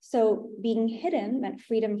 So being hidden meant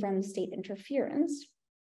freedom from state interference.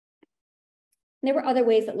 There were other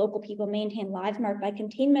ways that local people maintained lives marked by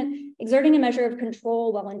containment, exerting a measure of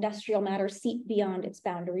control while industrial matter seeped beyond its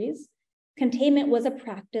boundaries. Containment was a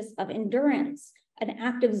practice of endurance, an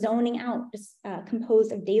act of zoning out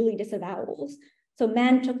composed of daily disavowals. So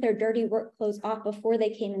men took their dirty work clothes off before they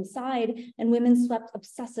came inside, and women swept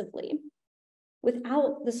obsessively.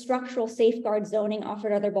 Without the structural safeguard zoning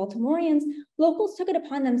offered other Baltimoreans, locals took it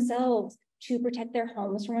upon themselves to protect their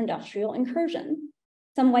homes from industrial incursion.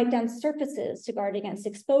 Some wiped down surfaces to guard against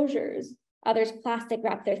exposures. Others plastic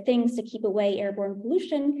wrapped their things to keep away airborne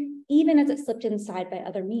pollution, even as it slipped inside by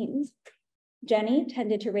other means. Jenny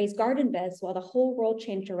tended to raise garden beds while the whole world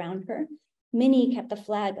changed around her. Minnie kept the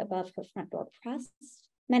flag above her front door pressed.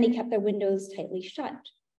 Many kept their windows tightly shut.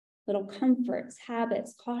 Little comforts,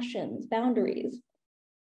 habits, cautions, boundaries.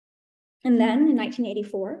 And then in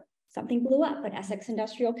 1984, something blew up at Essex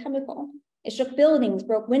Industrial Chemical. It shook buildings,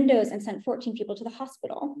 broke windows, and sent 14 people to the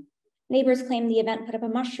hospital. Neighbors claimed the event put up a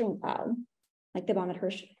mushroom cloud, like the bomb at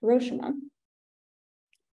Hiroshima.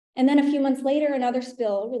 And then a few months later, another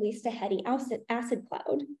spill released a heady acid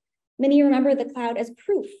cloud. Many remember the cloud as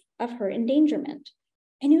proof of her endangerment.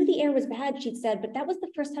 I knew the air was bad, she'd said, but that was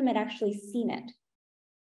the first time I'd actually seen it.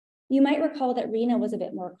 You might recall that Rena was a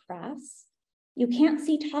bit more crass. You can't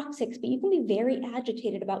see toxics, but you can be very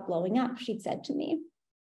agitated about blowing up, she'd said to me.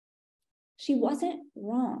 She wasn't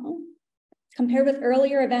wrong. Compared with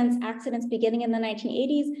earlier events, accidents beginning in the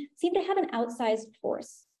 1980s seemed to have an outsized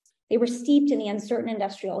force. They were steeped in the uncertain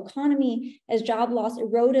industrial economy as job loss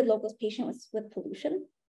eroded locals' patience with pollution.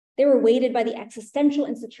 They were weighted by the existential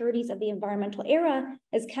insecurities of the environmental era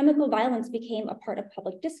as chemical violence became a part of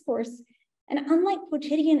public discourse. And unlike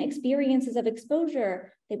quotidian experiences of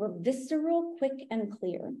exposure, they were visceral, quick, and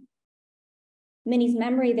clear. Minnie's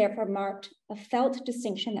memory therefore marked a felt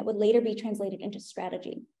distinction that would later be translated into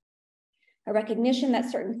strategy, a recognition that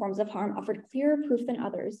certain forms of harm offered clearer proof than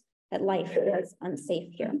others that life was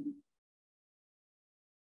unsafe here.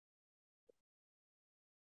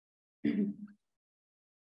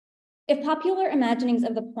 If popular imaginings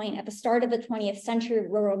of the point at the start of the 20th century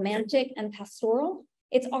were romantic and pastoral,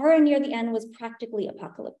 its aura near the end was practically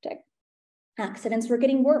apocalyptic. Accidents were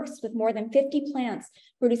getting worse, with more than 50 plants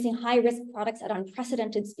producing high-risk products at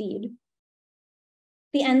unprecedented speed.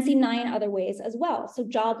 The end seen 9 other ways as well. So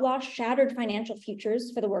job loss shattered financial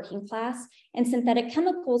futures for the working class, and synthetic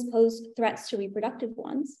chemicals posed threats to reproductive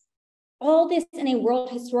ones. All this in a world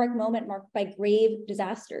historic moment marked by grave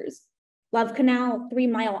disasters. Love Canal, 3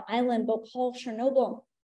 Mile Island, Bhopal, Chernobyl.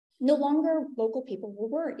 No longer local people were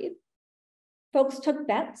worried. Folks took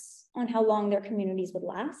bets on how long their communities would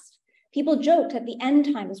last. People joked that the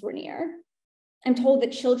end times were near. I'm told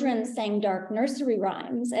that children sang dark nursery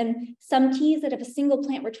rhymes, and some teased that if a single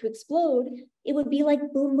plant were to explode, it would be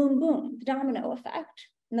like boom, boom, boom, the domino effect,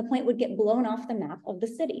 and the plant would get blown off the map of the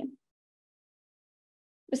city.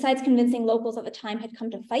 Besides convincing locals at the time had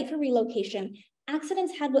come to fight for relocation,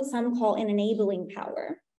 accidents had what some call an enabling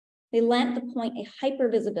power. They lent the point a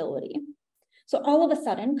hypervisibility. So all of a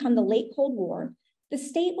sudden, come the late Cold War, the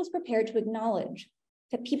state was prepared to acknowledge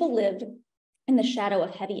that people lived in the shadow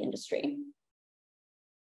of heavy industry.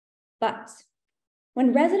 But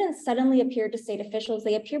when residents suddenly appeared to state officials,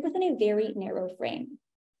 they appeared within a very narrow frame.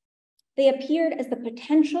 They appeared as the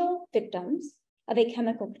potential victims of a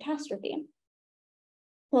chemical catastrophe.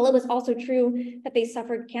 While it was also true that they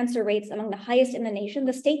suffered cancer rates among the highest in the nation,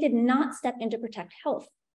 the state did not step in to protect health.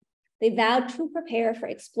 They vowed to prepare for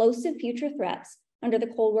explosive future threats under the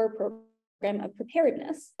Cold War program of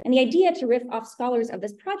preparedness. And the idea, to riff off scholars of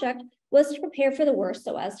this project, was to prepare for the worst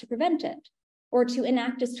so as to prevent it, or to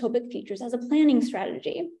enact dystopic futures as a planning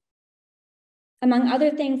strategy. Among other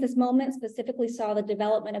things, this moment specifically saw the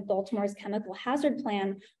development of Baltimore's chemical hazard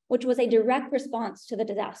plan, which was a direct response to the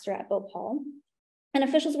disaster at Bhopal. And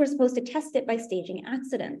officials were supposed to test it by staging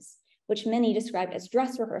accidents, which many described as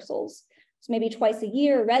dress rehearsals. So maybe twice a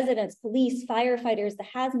year, residents, police, firefighters, the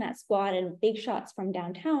hazmat squad, and big shots from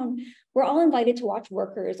downtown were all invited to watch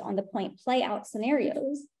workers on the point play out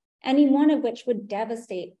scenarios, any one of which would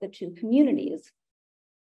devastate the two communities.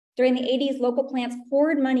 During the 80s, local plants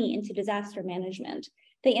poured money into disaster management.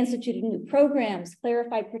 They instituted new programs,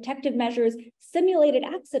 clarified protective measures, simulated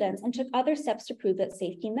accidents, and took other steps to prove that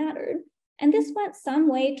safety mattered. And this went some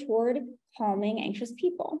way toward calming anxious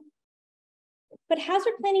people. But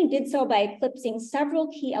hazard planning did so by eclipsing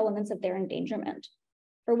several key elements of their endangerment.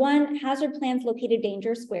 For one, hazard plans located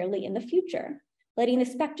danger squarely in the future, letting the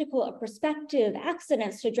spectacle of prospective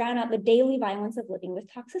accidents to drown out the daily violence of living with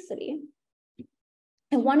toxicity.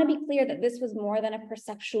 I want to be clear that this was more than a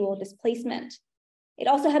perceptual displacement. It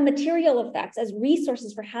also had material effects, as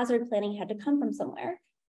resources for hazard planning had to come from somewhere.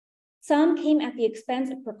 Some came at the expense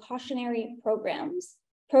of precautionary programs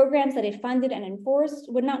that, if funded and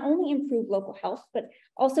enforced, would not only improve local health, but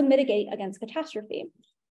also mitigate against catastrophe.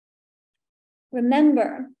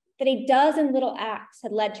 Remember that a dozen little acts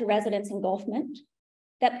had led to residents' engulfment,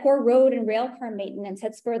 that poor road and rail car maintenance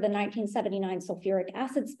had spurred the 1979 sulfuric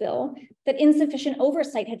acid spill, that insufficient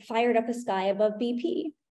oversight had fired up a sky above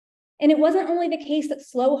BP. And it wasn't only the case that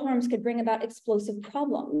slow harms could bring about explosive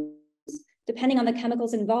problems. Depending on the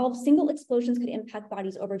chemicals involved, single explosions could impact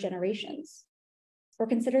bodies over generations. Or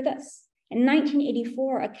consider this. In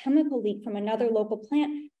 1984, a chemical leak from another local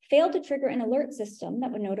plant failed to trigger an alert system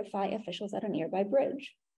that would notify officials at a nearby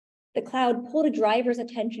bridge. The cloud pulled a driver's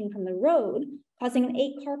attention from the road, causing an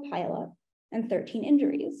 8-car pileup and 13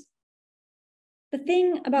 injuries. The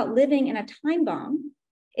thing about living in a time bomb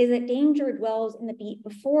is that danger dwells in the beat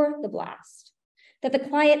before the blast, that the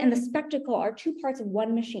quiet and the spectacle are two parts of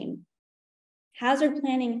one machine. Hazard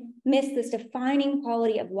planning missed this defining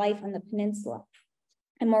quality of life on the peninsula.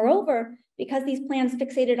 And moreover, because these plans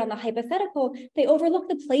fixated on the hypothetical, they overlooked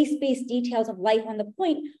the place-based details of life on the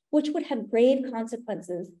point, which would have grave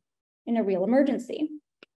consequences in a real emergency.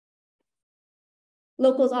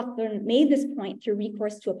 Locals often made this point through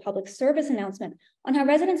recourse to a public service announcement on how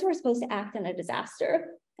residents were supposed to act in a disaster.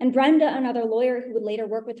 And Brenda, another lawyer who would later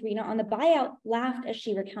work with Rena on the buyout, laughed as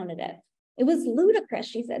she recounted it. It was ludicrous,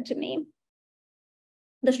 she said to me.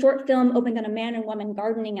 The short film opened on a man and woman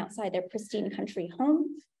gardening outside their pristine country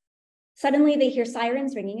home. Suddenly they hear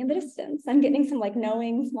sirens ringing in the distance. I'm getting some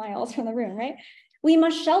knowing smiles from the room, right? We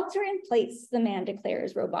must shelter in place, the man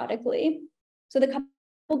declares robotically. So the couple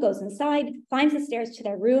goes inside, climbs the stairs to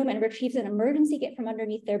their room, and retrieves an emergency kit from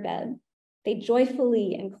underneath their bed. They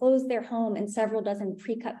joyfully enclose their home in several dozen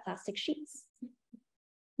pre-cut plastic sheets.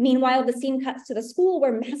 Meanwhile, the scene cuts to the school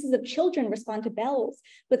where masses of children respond to bells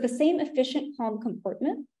with the same efficient, calm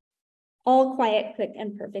comportment, all quiet, quick,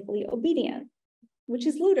 and perfectly obedient, which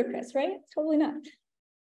is ludicrous, right? Totally not.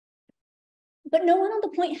 But no one on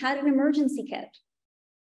the point had an emergency kit.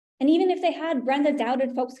 And even if they had, Brenda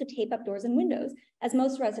doubted folks could tape up doors and windows, as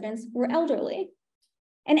most residents were elderly.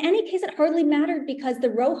 In any case, it hardly mattered because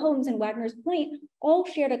the row homes in Wagner's Point all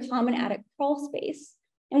shared a common attic crawl space.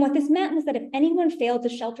 And what this meant was that if anyone failed to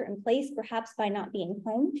shelter in place, perhaps by not being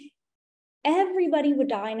home, everybody would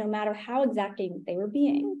die no matter how exacting they were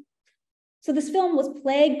being. So this film was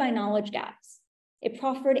plagued by knowledge gaps. It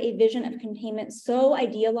proffered a vision of containment so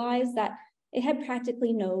idealized that it had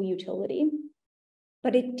practically no utility.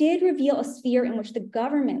 But it did reveal a sphere in which the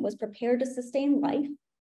government was prepared to sustain life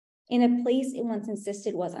in a place it once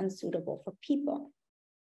insisted was unsuitable for people.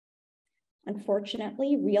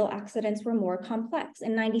 Unfortunately, real accidents were more complex.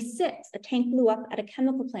 In '96, a tank blew up at a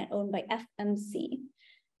chemical plant owned by FMC.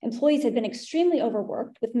 Employees had been extremely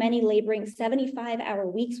overworked, with many laboring 75-hour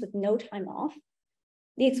weeks with no time off.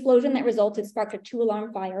 The explosion that resulted sparked a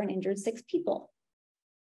 2-alarm fire and injured 6 people.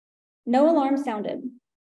 No alarm sounded.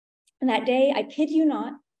 And that day, I kid you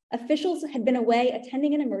not, officials had been away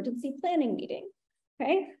attending an emergency planning meeting,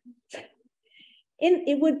 okay?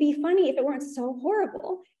 It would be funny if it weren't so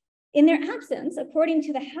horrible. In their absence, according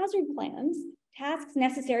to the hazard plans, tasks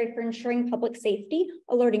necessary for ensuring public safety,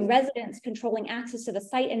 alerting residents, controlling access to the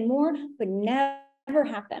site, and more would never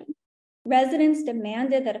happen. Residents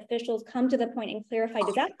demanded that officials come to the point and clarify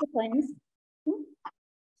disaster plans,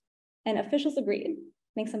 and officials agreed.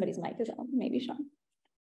 I think somebody's mic is on, maybe Sean.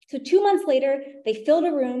 So 2 months later, they filled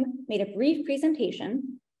a room, made a brief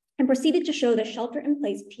presentation, and proceeded to show the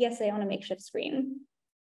shelter-in-place PSA on a makeshift screen.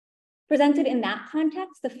 Presented in that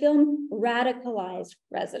context, the film radicalized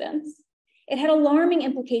residents. It had alarming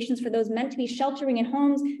implications for those meant to be sheltering in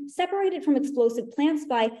homes separated from explosive plants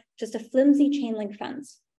by just a flimsy chain link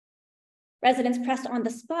fence. Residents pressed on the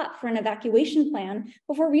spot for an evacuation plan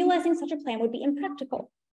before realizing such a plan would be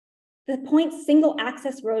impractical. The Point's single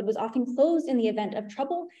access road was often closed in the event of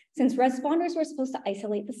trouble, since responders were supposed to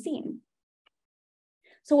isolate the scene.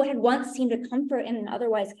 So what had once seemed a comfort in an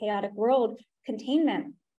otherwise chaotic world,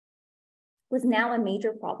 containment, was now a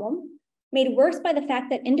major problem made worse by the fact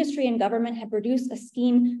that industry and government had produced a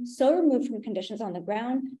scheme so removed from conditions on the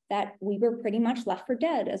ground that we were pretty much left for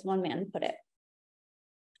dead, as one man put it.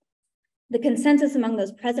 The consensus among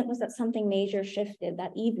those present was that something major shifted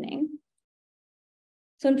that evening.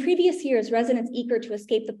 So in previous years, residents eager to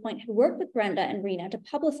escape the point had worked with Brenda and Rena to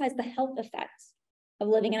publicize the health effects of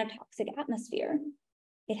living in a toxic atmosphere.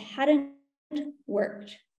 It hadn't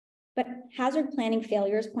worked, but hazard planning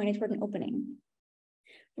failures pointed toward an opening.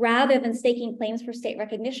 Rather than staking claims for state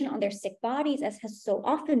recognition on their sick bodies, as has so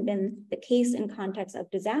often been the case in context of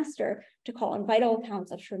disaster, to call on vital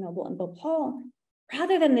accounts of Chernobyl and Bhopal,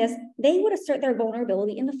 rather than this, they would assert their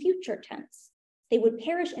vulnerability in the future tense. They would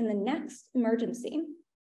perish in the next emergency.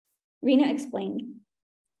 Rena explained,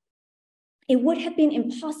 it would have been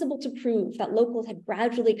impossible to prove that locals had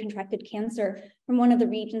gradually contracted cancer from one of the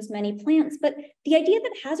region's many plants, but the idea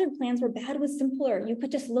that hazard plans were bad was simpler. You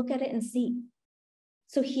could just look at it and see.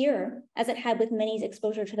 So here, as it had with Minnie's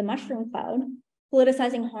exposure to the mushroom cloud,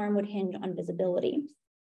 politicizing harm would hinge on visibility.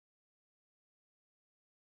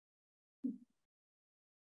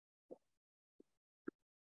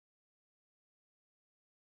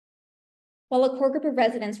 While a core group of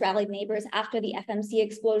residents rallied neighbors after the FMC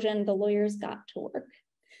explosion, the lawyers got to work.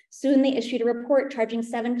 Soon they issued a report charging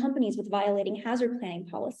 7 companies with violating hazard planning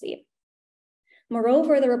policy.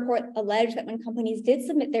 Moreover, the report alleged that when companies did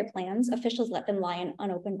submit their plans, officials let them lie in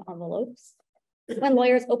unopened envelopes. When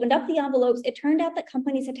lawyers opened up the envelopes, it turned out that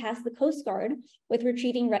companies had tasked the Coast Guard with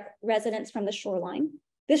retrieving residents from the shoreline,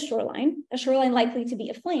 a shoreline likely to be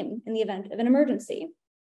aflame in the event of an emergency.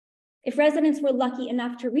 If residents were lucky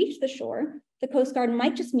enough to reach the shore, the Coast Guard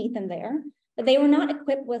might just meet them there, but they were not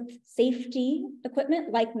equipped with safety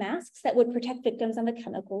equipment like masks that would protect victims of a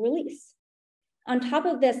chemical release. On top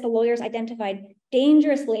of this, the lawyers identified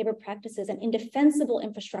dangerous labor practices and indefensible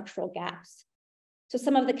infrastructural gaps. So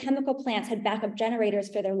some of the chemical plants had backup generators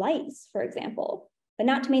for their lights, for example, but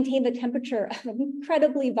not to maintain the temperature of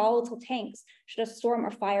incredibly volatile tanks should a storm or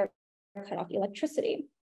fire cut off electricity.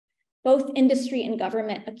 Both industry and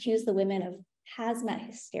government accused the women of hazmat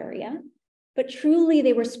hysteria, but truly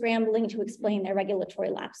they were scrambling to explain their regulatory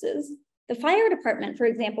lapses. The fire department, for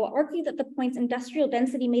example, argued that the point's industrial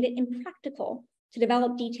density made it impractical to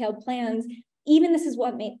develop detailed plans. Even this is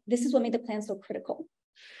what made the plan so critical.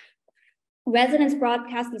 Residents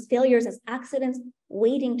broadcast these failures as accidents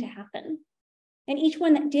waiting to happen. And each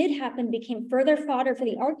one that did happen became further fodder for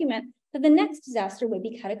the argument that the next disaster would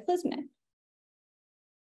be cataclysmic.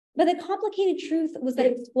 But the complicated truth was that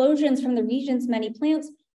explosions from the region's many plants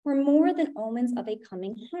were more than omens of a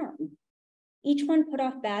coming harm. Each one put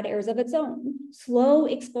off bad airs of its own, slow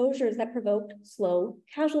exposures that provoked slow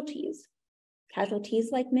casualties. Casualties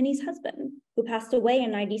like Minnie's husband, who passed away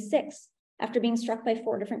in '96 after being struck by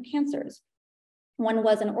 4 different cancers. One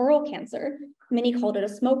was an oral cancer. Minnie called it a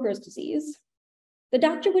smoker's disease. The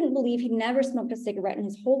doctor wouldn't believe he'd never smoked a cigarette in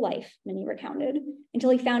his whole life, Minnie recounted, until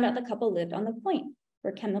he found out the couple lived on the point,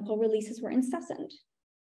 where chemical releases were incessant.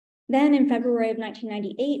 Then in February of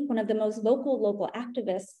 1998, one of the most vocal local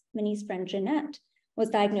activists, Minnie's friend Jeanette, was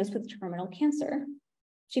diagnosed with terminal cancer.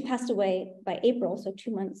 She passed away by April, so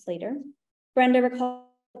 2 months later. Brenda recalled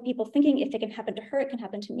people thinking if it can happen to her, it can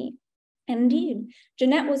happen to me. And indeed,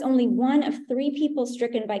 Jeanette was only one of 3 people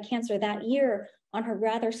stricken by cancer that year on her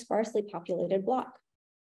rather sparsely populated block.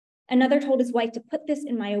 Another told his wife to put this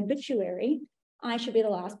in my obituary, I should be the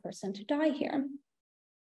last person to die here.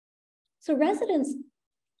 So residents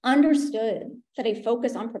understood that a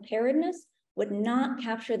focus on preparedness would not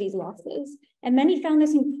capture these losses, and many found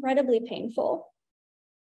this incredibly painful.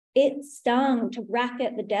 It stung to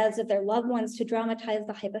bracket the deaths of their loved ones, to dramatize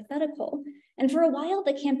the hypothetical. And for a while,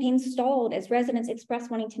 the campaign stalled as residents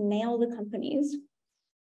expressed wanting to nail the companies.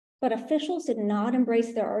 But officials did not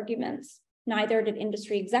embrace their arguments. Neither did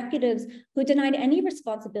industry executives, who denied any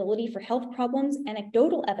responsibility for health problems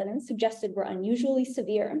anecdotal evidence suggested were unusually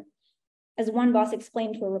severe. As one boss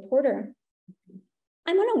explained to a reporter,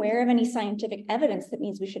 I'm unaware of any scientific evidence that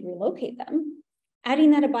means we should relocate them.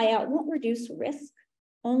 Adding that a buyout won't reduce risk,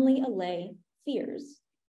 only allay fears.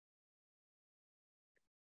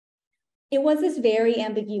 It was this very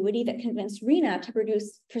ambiguity that convinced Rena to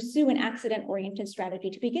pursue an accident-oriented strategy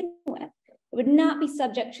to begin with. It would not be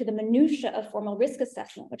subject to the minutiae of formal risk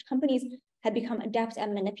assessment, which companies had become adept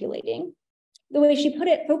at manipulating. The way she put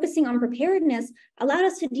it, focusing on preparedness allowed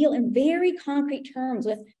us to deal in very concrete terms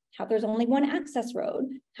with how there's only one access road,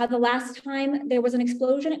 how the last time there was an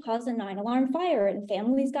explosion, it caused a 9-alarm fire and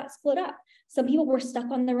families got split up. Some people were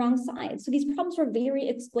stuck on the wrong side. So these problems were very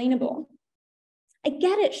explainable. I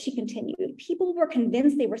get it, she continued. People were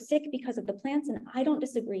convinced they were sick because of the plants, and I don't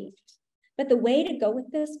disagree. But the way to go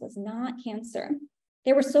with this was not cancer.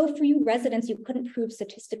 There were so few residents you couldn't prove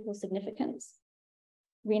statistical significance.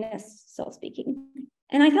 Rena's still speaking.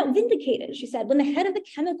 And I felt vindicated, she said, when the head of the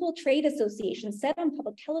Chemical Trade Association said on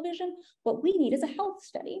public television, what we need is a health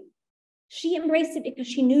study. She embraced it because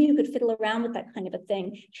she knew you could fiddle around with that kind of a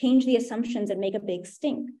thing, change the assumptions and make a big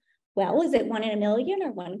stink. Well, is it 1 in a million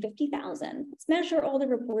or 1 in 50,000? Let's measure all the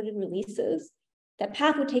reported releases. That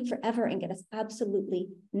path would take forever and get us absolutely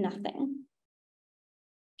nothing.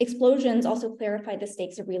 Explosions also clarified the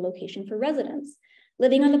stakes of relocation for residents.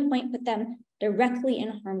 Living on the point put them directly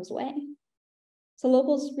in harm's way. So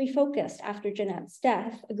locals refocused after Jeanette's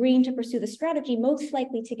death, agreeing to pursue the strategy most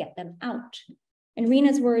likely to get them out. In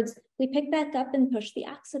Rena's words, we picked back up and pushed the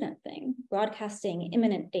accident thing, broadcasting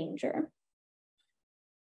imminent danger.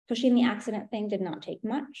 Pushing the accident thing did not take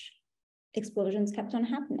much. Explosions kept on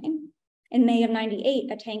happening. In May of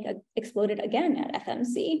 '98, a tank exploded again at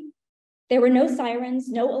FMC. There were no sirens,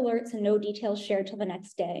 no alerts, and no details shared till the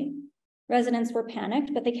next day. Residents were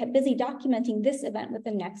panicked, but they kept busy documenting this event with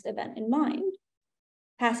the next event in mind,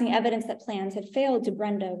 passing evidence that plans had failed to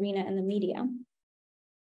Brenda, Rena, and the media.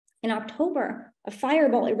 In October, a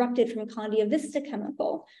fireball erupted from Condia Vista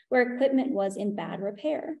Chemical, where equipment was in bad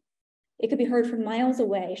repair. It could be heard from miles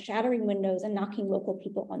away, shattering windows and knocking local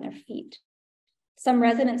people on their feet. Some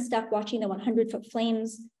residents stuck watching the 100-foot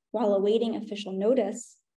flames while awaiting official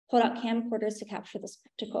notice, pulled out camcorders to capture the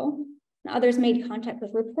spectacle. And others made contact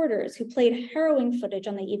with reporters who played harrowing footage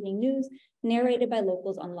on the evening news, narrated by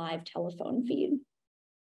locals on live telephone feed.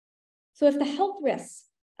 So if the health risks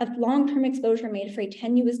of long-term exposure made for a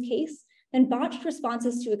tenuous case, then botched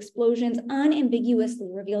responses to explosions unambiguously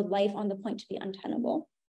revealed life on the point to be untenable.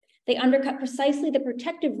 They undercut precisely the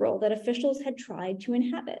protective role that officials had tried to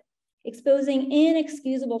inhabit, exposing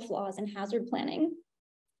inexcusable flaws in hazard planning.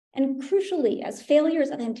 And crucially, as failures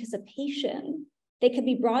of anticipation, they could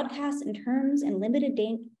be broadcast in terms that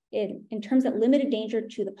limited danger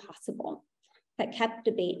to the possible, that kept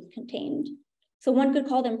debate contained. So one could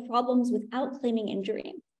call them problems without claiming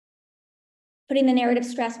injury. Putting the narrative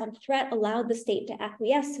stress on threat allowed the state to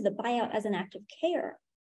acquiesce to the buyout as an act of care,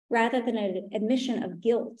 rather than an admission of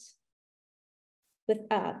guilt. With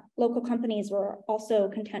local companies were also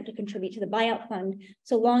content to contribute to the buyout fund,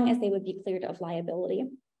 so long as they would be cleared of liability.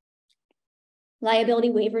 Liability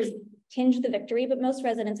waivers tinged the victory, but most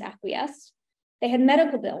residents acquiesced. They had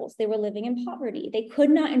medical bills, they were living in poverty. They could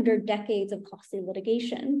not endure decades of costly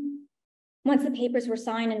litigation. Once the papers were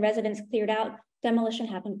signed and residents cleared out, demolition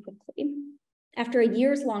happened quickly. After a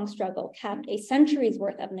years-long struggle, capped a century's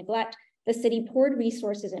worth of neglect, the city poured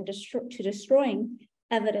resources into destroying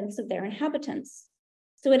evidence of their inhabitants.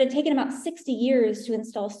 So it had taken about 60 years to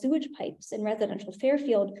install sewage pipes in residential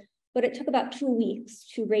Fairfield, but it took about 2 weeks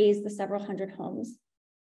to raise the several hundred homes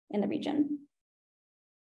in the region.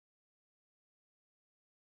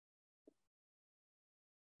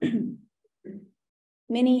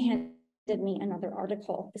 Minnie handed me another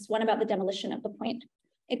article, this one about the demolition of the point.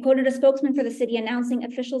 It quoted a spokesman for the city announcing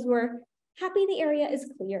officials were happy the area is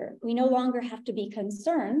clear. We no longer have to be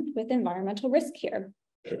concerned with environmental risk here.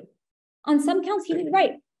 On some counts, he was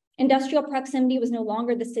right. Industrial proximity was no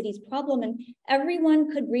longer the city's problem, and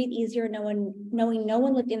everyone could breathe easier knowing no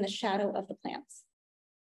one lived in the shadow of the plants.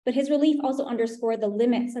 But his relief also underscored the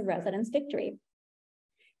limits of residents' victory.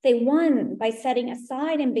 They won by setting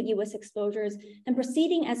aside ambiguous exposures and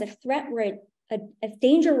proceeding as if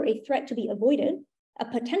danger were a threat to be avoided, a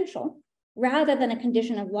potential, rather than a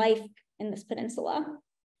condition of life in this peninsula.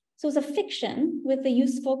 So it's a fiction with a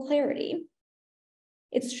useful clarity.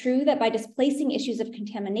 It's true that by displacing issues of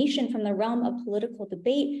contamination from the realm of political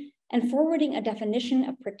debate and forwarding a definition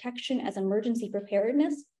of protection as emergency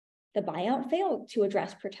preparedness, the buyout failed to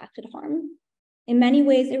address protected harm. In many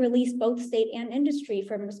ways, it released both state and industry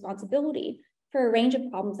from responsibility for a range of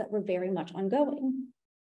problems that were very much ongoing.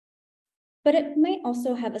 But it might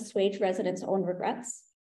also have assuaged residents' own regrets.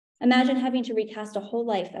 Imagine having to recast a whole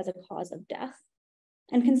life as a cause of death,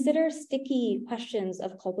 and consider sticky questions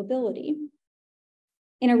of culpability.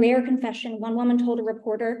 In a rare confession, one woman told a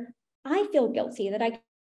reporter, I feel guilty that I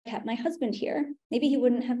kept my husband here. Maybe he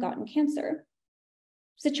wouldn't have gotten cancer.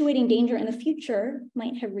 Situating danger in the future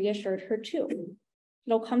might have reassured her too.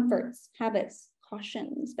 Little comforts, habits,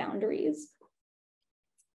 cautions, boundaries.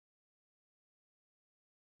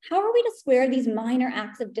 How are we to square these minor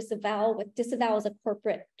acts of disavowal with disavowal as a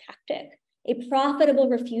corporate tactic, a profitable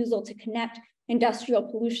refusal to connect industrial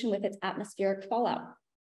pollution with its atmospheric fallout?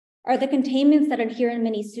 Are the containments that adhere in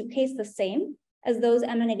Minnie's suitcase the same as those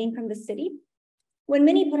emanating from the city? When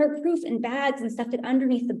Minnie put her proof in bags and stuffed it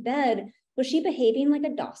underneath the bed, was she behaving like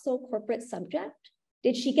a docile corporate subject?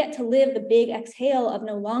 Did she get to live the big exhale of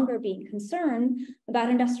no longer being concerned about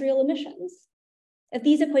industrial emissions? If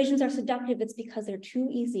these equations are seductive, it's because they're too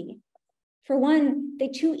easy. For one, they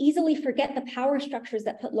too easily forget the power structures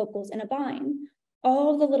that put locals in a bind,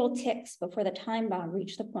 all the little ticks before the time bomb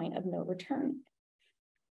reached the point of no return.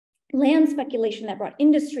 Land speculation that brought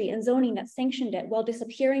industry and zoning that sanctioned it while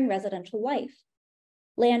disappearing residential life.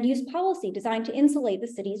 Land use policy designed to insulate the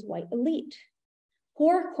city's white elite.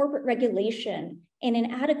 Poor corporate regulation and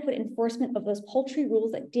inadequate enforcement of those paltry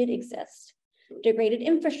rules that did exist. Degraded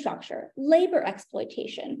infrastructure, labor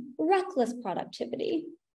exploitation, reckless productivity,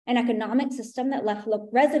 an economic system that left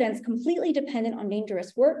residents completely dependent on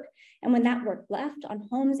dangerous work, and when that work left, on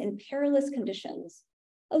homes in perilous conditions.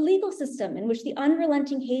 A legal system in which the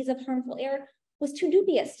unrelenting haze of harmful air was too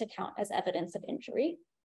dubious to count as evidence of injury.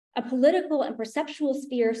 A political and perceptual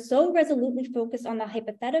sphere so resolutely focused on the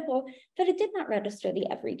hypothetical that it did not register the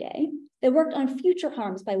everyday. They worked on future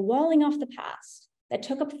harms by walling off the past, that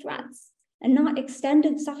took up threats and not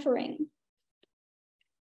extended suffering.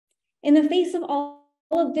 In the face of all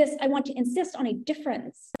of this, I want to insist on a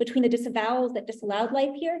difference between the disavowals that disallowed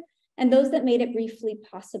life here and those that made it briefly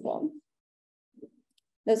possible.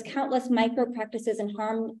 Those countless micro practices and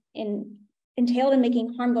harm entailed in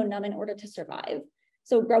making harm go numb in order to survive.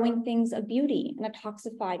 So growing things of beauty in a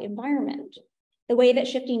toxified environment, the way that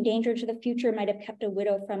shifting danger to the future might have kept a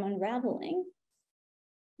widow from unraveling.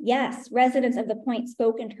 Yes, residents of the point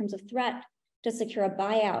spoke in terms of threat to secure a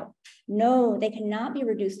buyout. No, they cannot be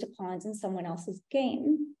reduced to pawns in someone else's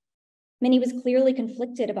game. Many was clearly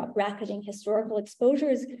conflicted about bracketing historical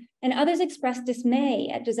exposures, and others expressed dismay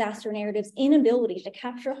at disaster narrative's inability to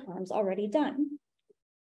capture harms already done.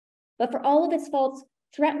 But for all of its faults,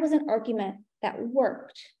 threat was an argument that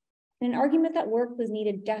worked, and an argument that worked was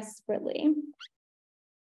needed desperately.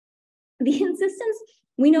 The insistence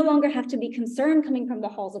we no longer have to be concerned coming from the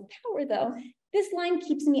halls of power, though, this line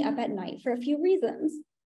keeps me up at night for a few reasons.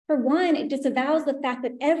 For one, it disavows the fact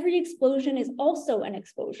that every explosion is also an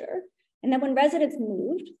exposure, and that when residents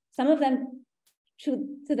moved, some of them to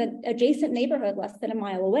the adjacent neighborhood less than a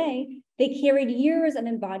mile away, they carried years of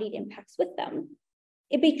embodied impacts with them.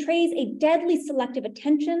 It betrays a deadly selective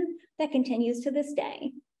attention that continues to this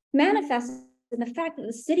day, manifests in the fact that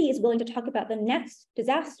the city is willing to talk about the next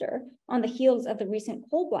disaster on the heels of the recent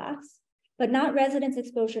coal blasts, but not residents'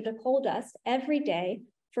 exposure to coal dust every day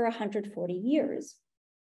for 140 years.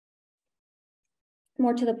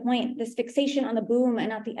 More to the point, this fixation on the boom and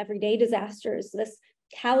not the everyday disasters, this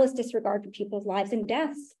callous disregard for people's lives and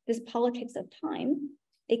deaths, this politics of time,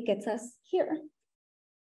 it gets us here.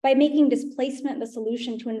 By making displacement the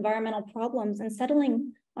solution to environmental problems and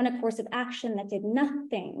settling on a course of action that did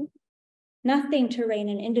nothing to rein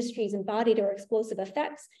in industry's embodied or explosive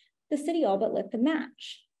effects, the city all but lit the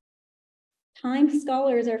match. Time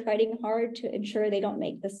scholars are fighting hard to ensure they don't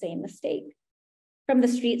make the same mistake. From the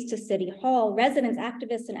streets to City Hall, residents,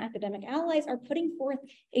 activists, and academic allies are putting forth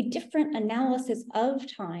a different analysis of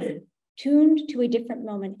time, tuned to a different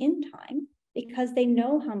moment in time, because they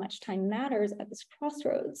know how much time matters at this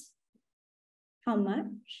crossroads. How much?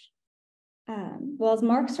 Well, as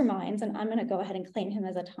Marx reminds, and I'm going to go ahead and claim him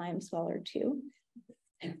as a time scholar too.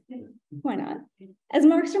 Why not? As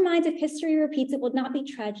Marx reminds, if history repeats, it will not be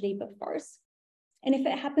tragedy, but farce. And if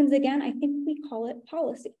it happens again, I think we call it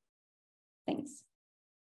policy. Thanks.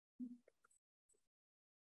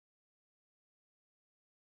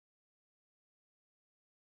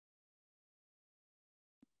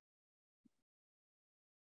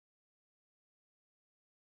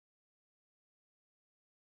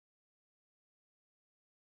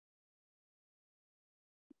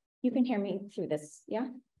 You can hear me through this, yeah?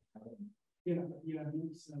 Yeah.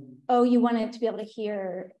 Oh, you wanted to be able to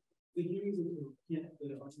hear.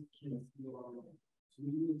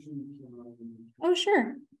 Oh,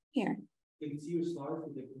 sure. Here. They can see your slides,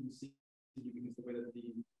 but they couldn't see you because the way that the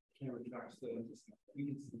camera tracks we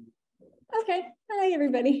can see. Okay. Hi,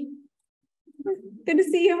 everybody. Good to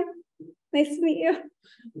see you. Nice to meet you.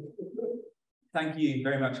 Thank you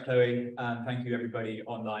very much, Chloe, and thank you everybody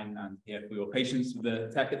online and here for your patience with the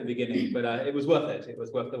tech at the beginning, but it was worth it. It was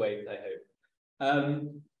worth the wait, I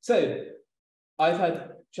hope. So I've had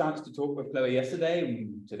a chance to talk with Chloe yesterday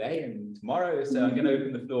and today and tomorrow, so I'm going to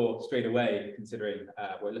open the floor straight away, considering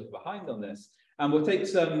we're a little behind on this. And we'll take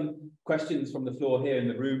some questions from the floor here in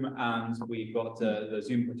the room, and we've got the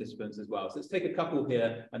Zoom participants as well. So let's take a couple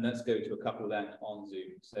here, and let's go to a couple then on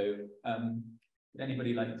Zoom. So would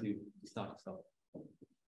anybody like to start us off?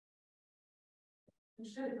 I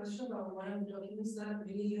just had a question about one of the documents that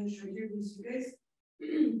we showed you guys.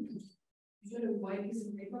 You showed a white piece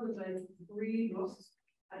of paper with like 3 blocks,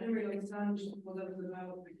 I didn't really understand what that was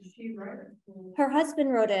about. She wrote it. Her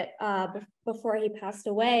husband wrote it before he passed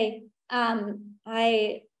away.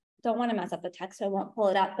 I don't want to mess up the text, so I won't pull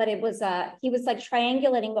it up, but it was he was like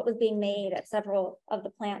triangulating what was being made at several of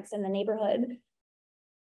the plants in the neighborhood.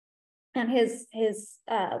 And his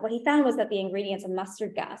what he found was that the ingredients of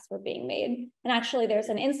mustard gas were being made. And actually there's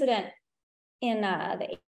an incident in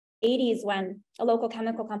the 80s when a local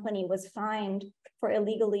chemical company was fined for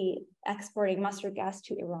illegally exporting mustard gas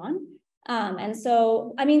to Iran. And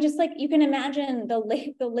so, I mean, just like you can imagine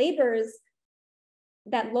the labors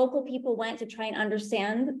that local people went to try and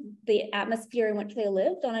understand the atmosphere in which they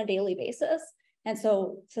lived on a daily basis. And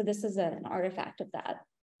so this is an artifact of that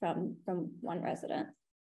from one resident.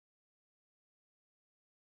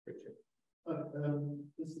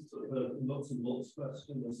 This is sort of a lots and lots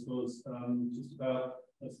question, I suppose, just about,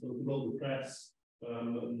 I suppose, the role of the press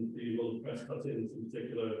and the role of press cut-ins in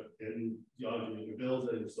particular in the argument you're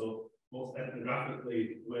building. So most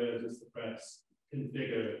ethnographically, where does the press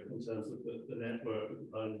configure in terms of the network of the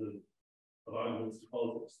kinds of arguments to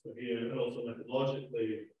politics for here, and also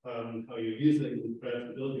methodologically, how you're using the press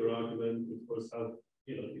to build your argument, of course, how,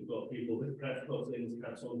 you know, you've got people with press cut-ins,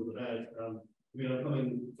 cats under the bed. I mean, I'm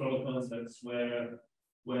coming from a context where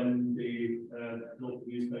when the local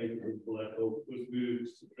newspaper in Echo was moved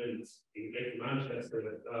to print in Greater Manchester,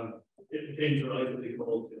 it became derisively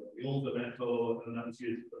called, you know, the older Echo, and that was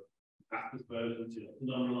used for advertisements, you know, the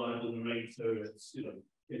non-reliable narrator, it's, you know,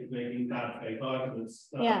 it's making bad fake arguments.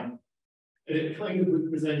 Yeah. And it kind of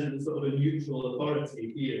presented as sort of a neutral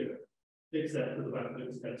authority here, except for the fact that it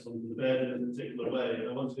was kept under the bed in a particular way. And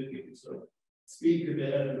I wanted if you could sort of speak a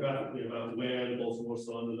bit ethnograpically about where the Baltimore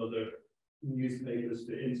Sun and other newspapers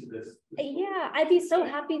fit into this. Yeah, I'd be so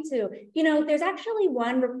happy to. You know, there's actually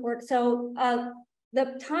one report. So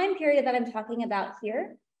the time period that I'm talking about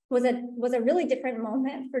here was a really different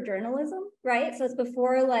moment for journalism, right? So it's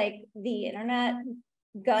before like the internet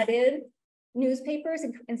gutted newspapers,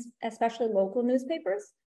 and especially local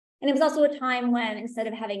newspapers. And it was also a time when instead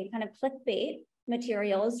of having kind of clickbait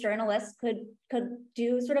materials, journalists could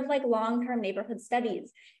do sort of like long-term neighborhood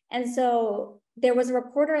studies. And so there was a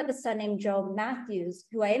reporter at the Sun named Joe Matthews,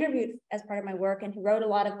 who I interviewed as part of my work, and who wrote a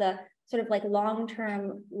lot of the sort of like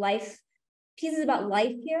long-term life pieces about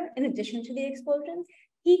life here, in addition to the explosions.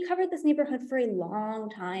 He covered this neighborhood for a long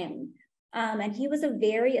time. And he was a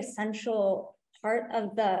very essential part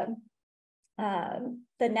of the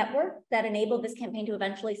network that enabled this campaign to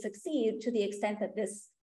eventually succeed, to the extent that this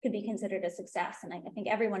could be considered a success. And I think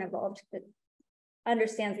everyone involved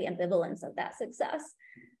understands the ambivalence of that success.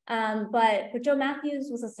 But Joe Matthews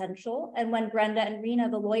was essential. And when Brenda and Rena,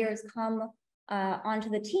 the lawyers, come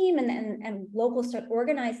onto the team and locals start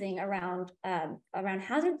organizing around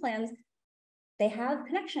hazard plans, they have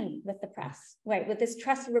connection with the press, right? With this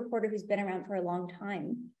trusted reporter who's been around for a long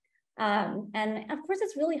time. And of course,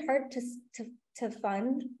 it's really hard to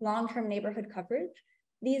fund long-term neighborhood coverage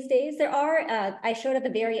these days. There are, I showed at the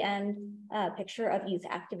very end a picture of youth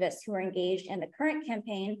activists who are engaged in the current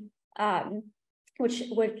campaign,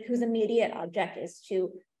 whose immediate object is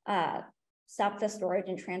to stop the storage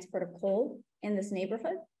and transport of coal in this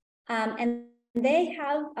neighborhood. And they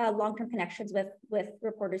have long-term connections with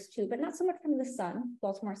reporters too, but not so much from the Sun,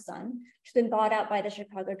 Baltimore Sun, which has been bought out by the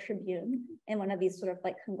Chicago Tribune in one of these sort of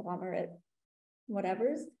like conglomerate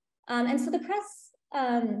whatevers. And so the press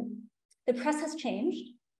has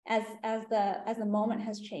changed as the moment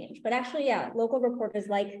has changed. But actually, yeah, local reporters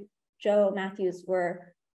like Joe Matthews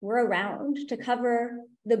were around to cover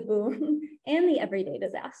the boom and the everyday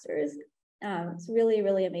disasters. It's really,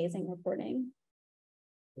 really amazing reporting.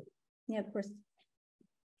 Yeah, of course.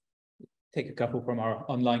 Take a couple from our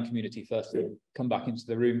online community first to come back into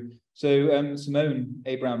the room. So Simone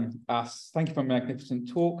Abraham asks, thank you for a magnificent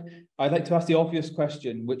talk. I'd like to ask the obvious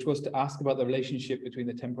question, which was to ask about the relationship between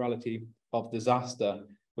the temporality of disaster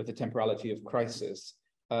with the temporality of crisis.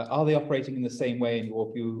 Are they operating in the same way in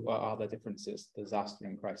your view, or are there differences, disaster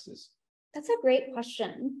and crisis? That's a great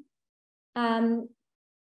question. I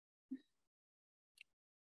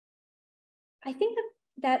think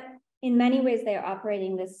that in many ways they are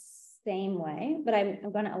operating the same way, but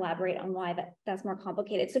I'm going to elaborate on why that's more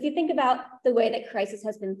complicated. So if you think about the way that crisis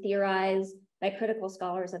has been theorized by critical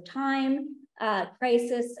scholars of time,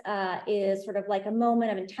 crisis is sort of like a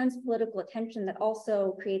moment of intense political attention that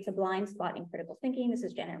also creates a blind spot in critical thinking. This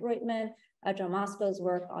is Janet Reutman, Joe Mosco's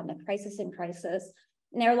work on the crisis in crisis.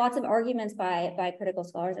 And there are lots of arguments by critical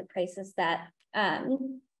scholars of crisis that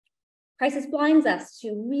crisis blinds us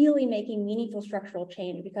to really making meaningful structural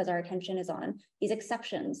change because our attention is on these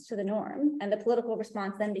exceptions to the norm. And the political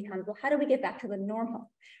response then becomes, well, how do we get back to the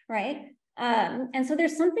normal, right? And so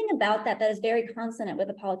there's something about that is very consonant with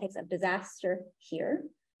the politics of disaster here.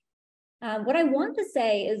 What I want to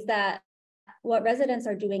say is that what residents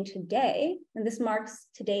are doing today, and this marks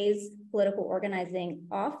today's political organizing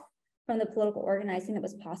off from the political organizing that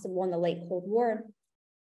was possible in the late Cold War.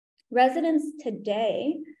 Residents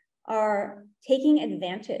today are taking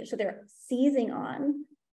advantage, so they're seizing on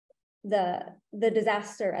the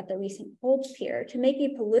disaster at the recent cold pier to make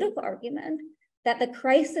a political argument that the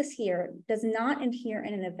crisis here does not inhere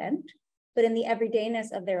in an event, but in the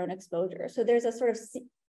everydayness of their own exposure. So there's a sort of,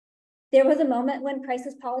 there was a moment when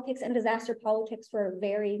crisis politics and disaster politics were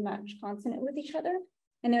very much consonant with each other.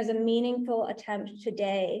 And there's a meaningful attempt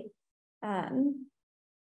today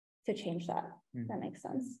to change that. If that makes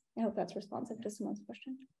sense. I hope that's responsive to Simone's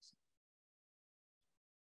question.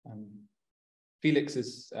 Felix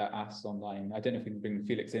is asked online. I don't know if we can bring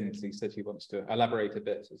Felix in because he said he wants to elaborate a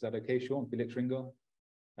bit. Is that okay, Sean? Felix Ringo?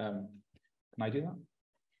 Can I do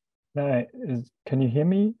that? Can you hear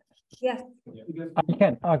me? Yes. You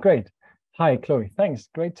can. Oh, great. Hi, Chloe. Thanks.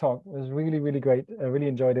 Great talk. It was really, really great. I really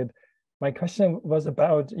enjoyed it. My question was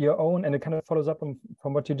about your own, and it kind of follows up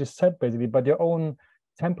from what you just said, basically, but your own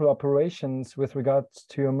temporal operations with regards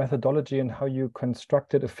to your methodology and how you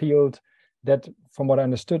constructed a field that, from what I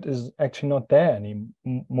understood, is actually not there anymore,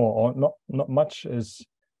 or not much is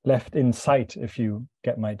left in sight, if you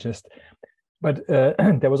get my gist. But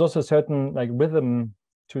there was also a certain like rhythm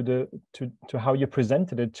to how you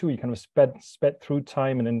presented it too. You kind of sped through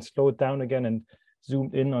time and then slowed down again and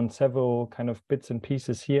zoomed in on several kind of bits and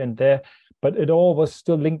pieces here and there, but it all was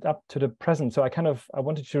still linked up to the present. So I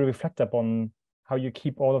wanted you to reflect upon how you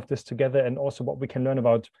keep all of this together, and also what we can learn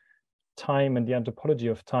about time and the anthropology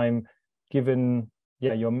of time, given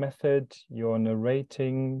your method, your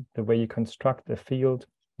narrating, the way you construct the field.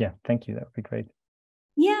 Yeah, thank you. That would be great.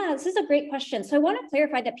 Yeah, this is a great question. So I want to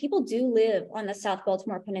clarify that people do live on the South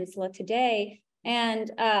Baltimore Peninsula today.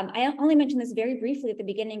 And I only mentioned this very briefly at the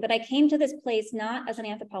beginning, but I came to this place not as an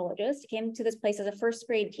anthropologist. I came to this place as a first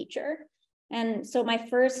grade teacher. And so my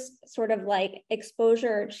first sort of like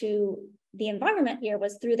exposure to the environment here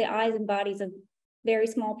was through the eyes and bodies of very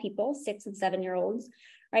small people, 6 and 7 year olds,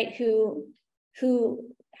 right, who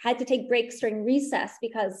had to take breaks during recess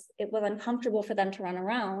because it was uncomfortable for them to run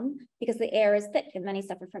around because the air is thick and many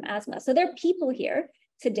suffer from asthma. So there are people here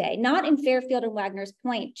today, not in Fairfield and Wagner's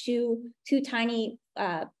Point, two tiny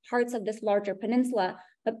parts of this larger peninsula,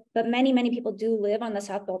 but many people do live on the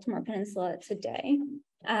South Baltimore Peninsula today.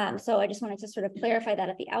 So I just wanted to sort of clarify that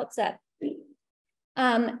at the outset.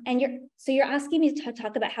 And you're asking me to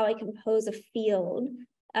talk about how I compose a field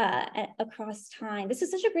across time. This is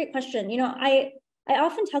such a great question. You know, I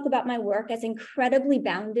often talk about my work as incredibly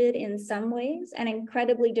bounded in some ways and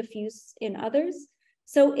incredibly diffuse in others.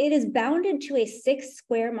 So it is bounded to a 6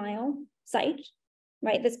 square mile site,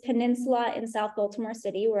 right? This peninsula in South Baltimore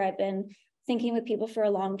City, where I've been thinking with people for a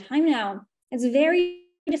long time now. It's very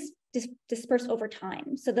dispersed over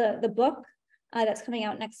time. So the book that's coming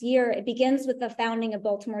out next year, it begins with the founding of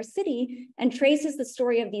Baltimore City and traces the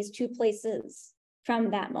story of these two places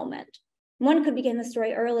from that moment. One could begin the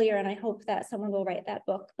story earlier, and I hope that someone will write that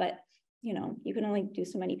book, but you know, you can only do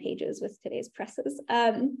so many pages with today's presses.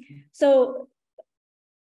 So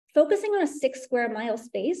focusing on a 6 square mile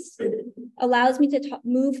space allows me to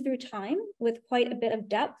move through time with quite a bit of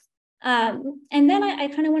depth. And then I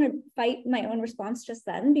kind of want to fight my own response just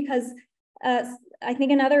then, because I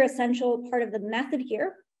think another essential part of the method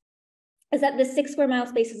here is that this 6 square mile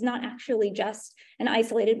space is not actually just an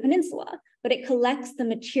isolated peninsula, but it collects the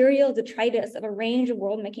material detritus of a range of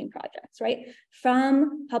world-making projects, right?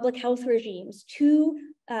 From public health regimes to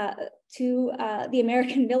the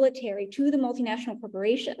American military, to the multinational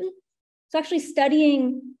corporation. So actually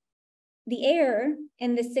studying the air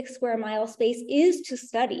in this 6 square mile space is to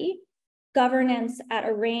study governance at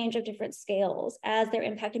a range of different scales as they're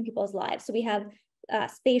impacting people's lives. So we have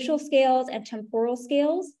spatial scales and temporal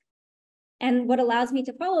scales. And what allows me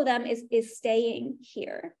to follow them is staying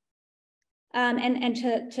here. And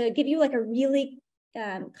to give you like a really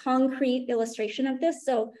concrete illustration of this.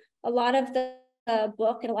 So a lot of the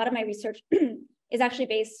book and a lot of my research is actually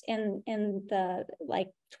based in the like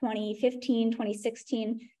 2015,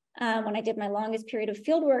 2016, when I did my longest period of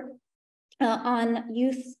field work on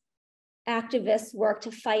youth activists' work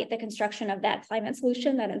to fight the construction of that climate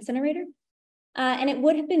solution, that incinerator. And it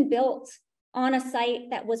would have been built on a site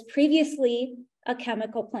that was previously a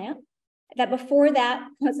chemical plant, that before that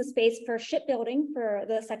was a space for shipbuilding for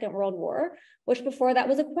the Second World War, which before that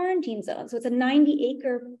was a quarantine zone. So it's a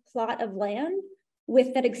 90-acre plot of land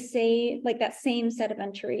with that same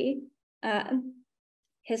sedimentary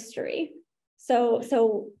history.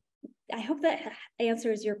 So I hope that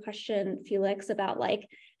answers your question, Felix, about like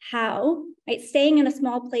how, right, staying in a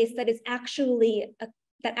small place that is actually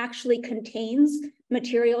that actually contains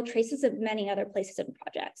material traces of many other places and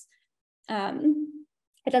projects.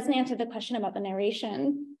 It doesn't answer the question about the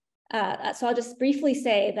narration. So I'll just briefly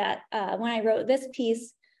say that when I wrote this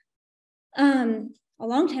piece a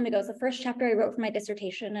long time ago, it's the first chapter I wrote for my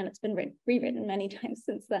dissertation, and it's been rewritten many times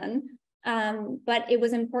since then. But it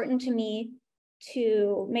was important to me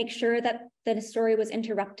to make sure that the story was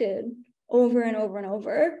interrupted over and over and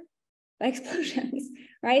over by explosions,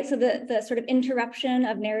 right? So the sort of interruption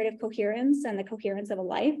of narrative coherence and the coherence of a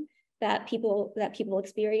life that people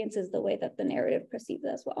experience is the way that the narrative proceeds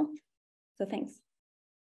as well. So thanks.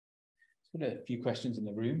 Got a few questions in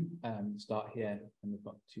the room. Start here, and we've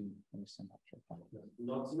got two on the center.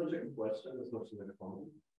 Not so much a question as much as a comment.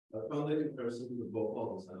 I found the comparison to the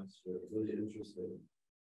Bhopal disaster really interesting,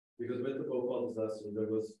 because with the Bhopal disaster, there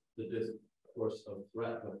was the discourse of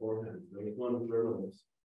threat beforehand. There was one journalist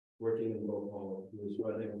working in Bhopal who was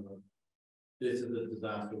writing, this is the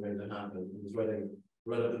disaster waiting to happen. He was writing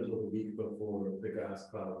right up until the week before the gas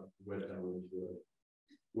cloud went down into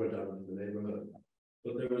the neighborhood.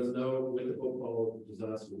 But there was no, with the Bhopal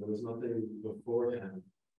disaster, there was nothing beforehand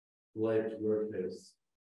like your case,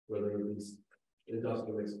 where there were these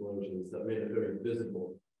industrial explosions that made it very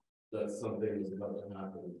visible that something was about to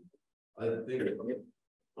happen. I think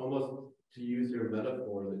almost to use your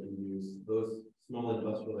metaphor that you use, those small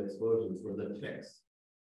industrial explosions were the ticks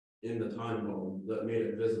in the time bomb that made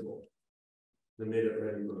it visible. That made it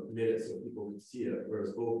ready, made it so people could see it,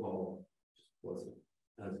 whereas Bhopal wasn't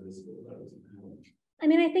as visible. That wasn't happening. I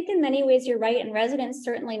mean, I think in many ways you're right, and residents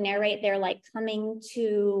certainly narrate they're like coming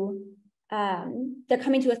to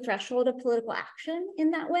a threshold of political action in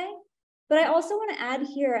that way. But I also want to add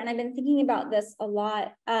here, and I've been thinking about this a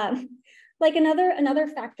lot, like another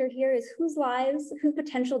factor here is whose lives, whose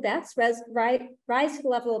potential deaths rise to the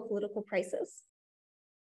level of political crisis,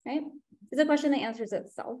 right? It's a question that answers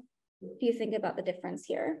itself. Do you think about the difference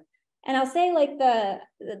here? And I'll say like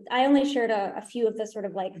I only shared a few of the sort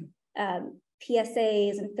of like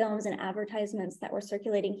PSAs and films and advertisements that were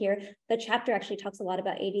circulating here. The chapter actually talks a lot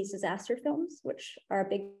about 80s disaster films, which are a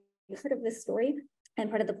big part of this story and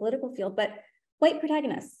part of the political field, but white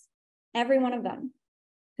protagonists, every one of them,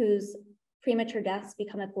 whose premature deaths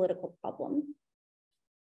become a political problem.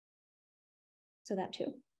 So that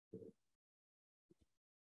too.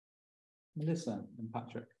 Melissa and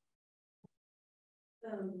Patrick.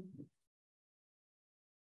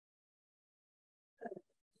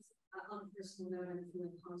 On a personal note, I'm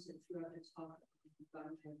feeling constant throughout the talk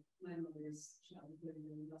about my mother's childhood in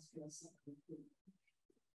the industrial sector.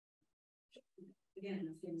 Again,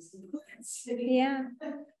 a famous city. Yeah.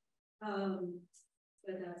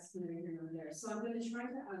 But that's neither here nor there. So I'm going to try to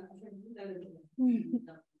do that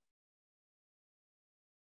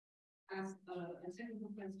ask a technical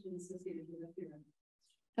question associated with the theorem.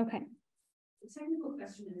 Okay. The technical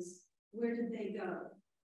question is, where did they go?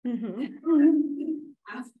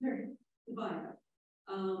 After the buyout?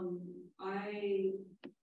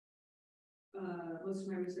 Most of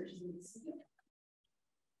my research is in the Pacific,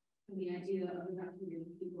 and the idea of evacuating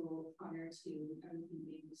people prior to everything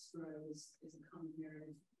being destroyed is a common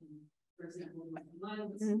narrative. For example, in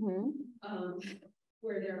violence,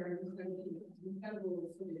 where there are incredible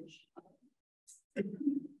footage of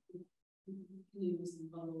news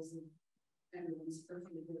and bubbles of everyone's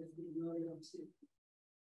perfectly good being loaded onto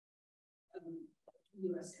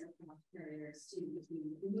U.S. aircraft carriers to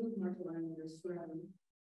remove Marshall Islanders from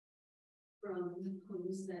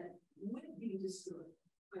homes that would be destroyed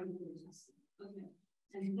by nuclear testing. Okay,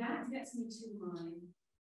 and that gets me to my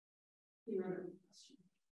theoretical question.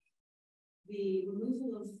 The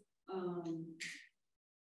removal of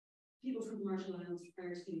people from the Marshall Islands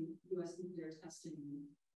prior to U.S. nuclear testing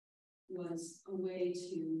was a way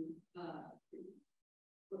to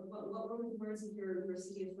what were the words of your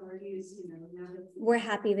city authorities? You know, now that we're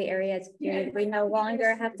happy the area is cleared. Yeah, we no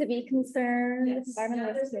longer have to be concerned. Yes,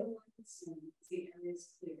 now there's no more concern. The area is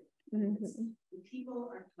clear. The people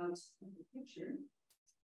are out of the picture.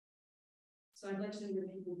 So I'd like to know where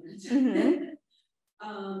people went.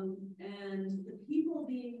 And the people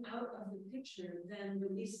being out of the picture then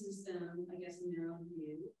releases them, I guess, in their own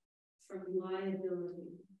view, from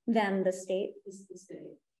liability. Them, the state. Is the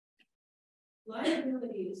state.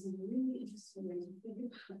 Liability is a really interesting way to think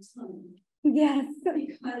about time. Yes.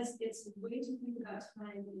 Because it's a way to think about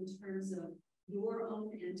time in terms of your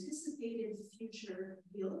own anticipated future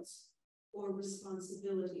guilt or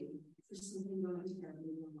responsibility for something going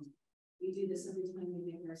terribly wrong. We do this every time we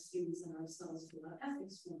make our students and ourselves fill out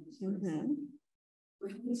ethics forms.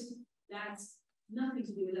 right? That's nothing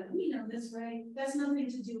to do with that. We know this, right? That's nothing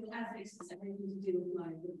to do with ethics. It's everything to do with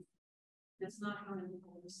liability. That's not how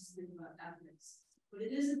anthropologists think about ethics. But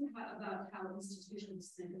it isn't about how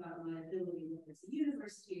institutions think about liability, whether it's a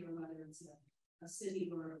university or whether it's a city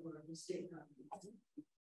or a state government.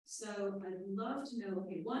 So I'd love to know,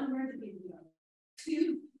 okay, one, where do people go?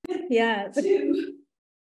 Two, two,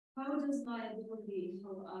 how does liability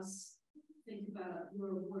help us think about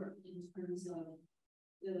your work in terms of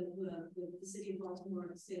the city of Baltimore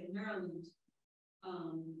and the state of Maryland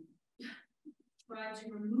try to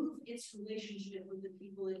remove its relationship with the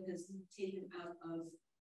people it has taken out of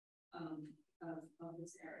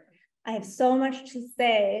this area? I have so much to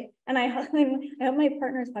say, and I hope my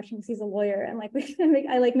partner's watching because he's a lawyer, and like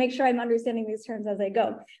I make sure I'm understanding these terms as I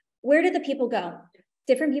go. Where did the people go?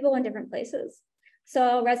 Different people in different places.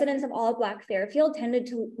 So residents of all Black Fairfield tended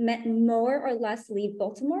to more or less leave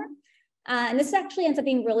Baltimore. And this actually ends up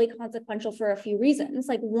being really consequential for a few reasons.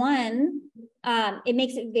 Like one, it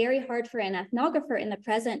makes it very hard for an ethnographer in the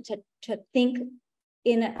present to think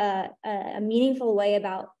in a meaningful way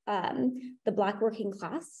about the Black working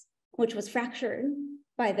class, which was fractured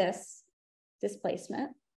by this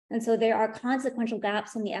displacement. And so there are consequential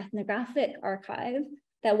gaps in the ethnographic archive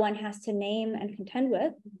that one has to name and contend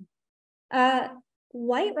with.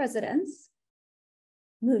 White residents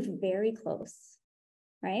moved very close,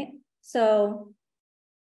 right? So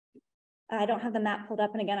I don't have the map pulled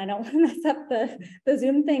up, and again, I don't want to mess up the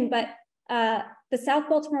Zoom thing, but the South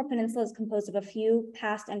Baltimore Peninsula is composed of a few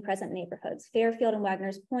past and present neighborhoods. Fairfield and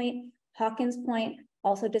Wagner's Point, Hawkins Point,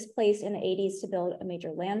 also displaced in the 80s to build a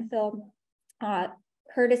major landfill.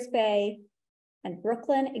 Curtis Bay and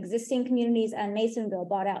Brooklyn, existing communities, and Masonville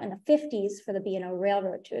bought out in the 50s for the B&O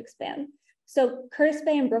Railroad to expand. So Curtis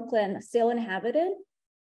Bay and Brooklyn, still inhabited,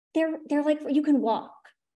 they're like, you can walk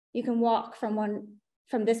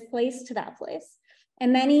from this place to that place.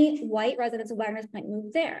 And many white residents of Wagner's Point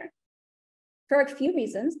moved there for a few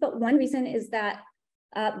reasons, but one reason is that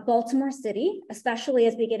Baltimore City, especially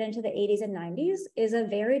as we get into the 80s and 90s, is a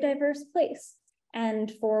very diverse place.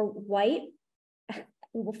 And for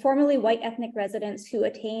formerly white ethnic residents who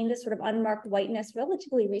attained a sort of unmarked whiteness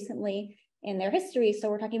relatively recently in their history, so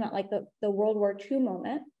we're talking about like the World War II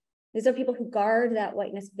moment, these are people who guard that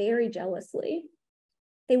whiteness very jealously.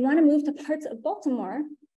 They want to move to parts of Baltimore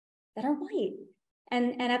that are white.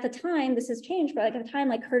 And at the time, this has changed, but like at the time,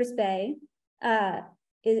 like Curtis Bay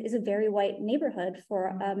is a very white neighborhood for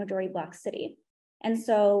a majority Black city. And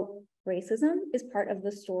so racism is part of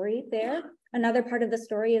the story there. Another part of the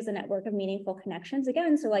story is a network of meaningful connections.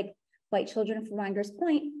 Again, so like white children from Wagner's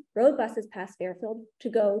Point rode buses past Fairfield to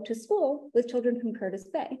go to school with children from Curtis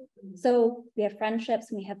Bay. So we have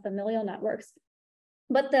friendships and we have familial networks.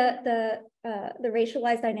 But the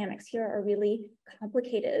racialized dynamics here are really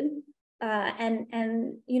complicated.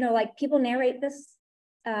 And you know, like people narrate this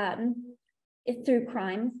through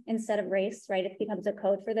crime instead of race, right? It becomes a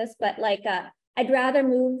code for this, but like I'd rather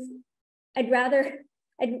take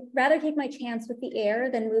my chance with the air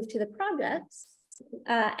than move to the projects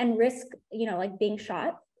and risk, you know, like being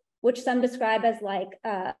shot, which some describe as like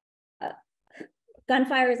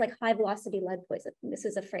gunfire is like high velocity lead poison. This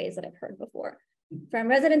is a phrase that I've heard before from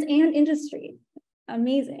residents and industry.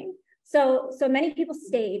 Amazing. So many people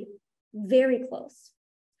stayed very close.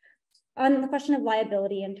 On the question of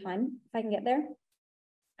liability and time, if I can get there.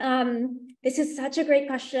 This is such a great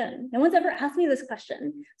question. No one's ever asked me this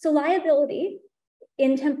question. So liability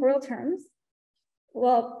in temporal terms,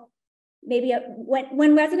 well, maybe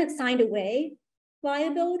when residents signed away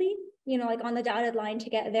liability, you know, like on the dotted line to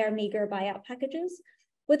get their meager buyout packages,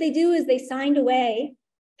 what they do is they signed away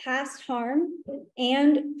past harm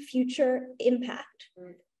and future impact,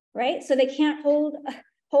 right? So they can't hold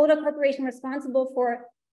a corporation responsible for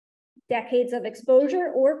decades of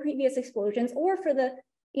exposure or previous explosions, or for the,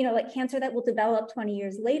 you know, like cancer that will develop 20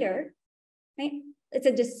 years later, right? It's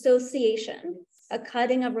a dissociation, a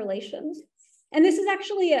cutting of relations. And this is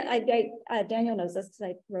actually, Daniel knows this because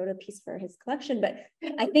I wrote a piece for his collection, but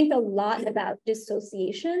I think a lot about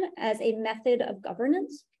dissociation as a method of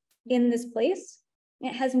governance in this place.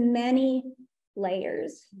 It has many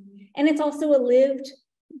layers. And it's also a lived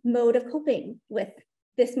mode of coping with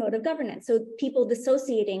this mode of governance. So people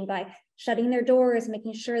dissociating by shutting their doors,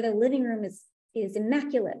 making sure their living room is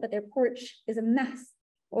immaculate, but their porch is a mess,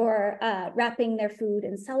 or wrapping their food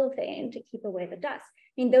in cellophane to keep away the dust.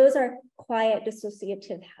 I mean, those are quiet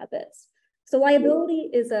dissociative habits. So liability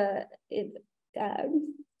is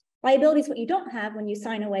liability is what you don't have when you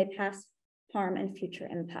sign away past harm and future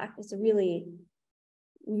impact. It's a really,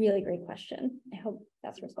 really great question. I hope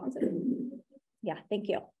that's responsive. Yeah, thank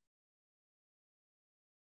you.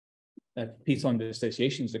 piece on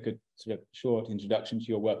dissociations, a good sort of short introduction to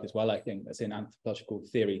your work as well, I think. That's in Anthropological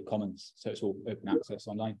Theory Commons, so it's all open access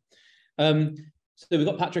online. So we've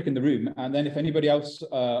got Patrick in the room, and then if anybody else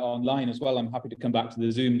online as well, I'm happy to come back to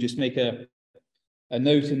the Zoom. Just make a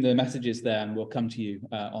note in the messages there, and we'll come to you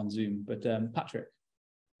on Zoom. But Patrick.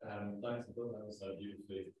 Thanks, I thought that was a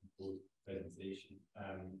beautifully composed presentation.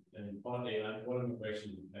 And partly, one of my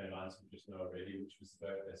questions answered just now already, which was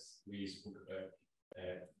about this, we spoke about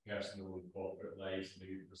personal and corporate lives,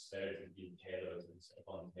 maybe prosperity being tethered and sort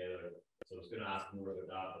of untethered. So I was going to ask more about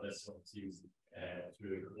that, but this sort of seems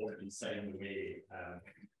through what been signed away, and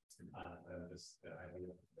this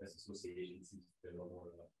association seems to be a lot more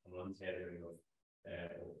of an untethering of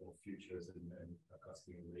futures and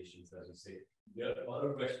customer relations, as I say. The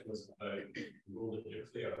other question was about the role of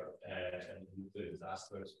nuclear and nuclear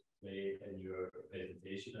disasters play in your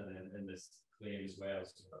presentation, and then in this claim as well.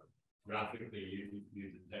 So graphically,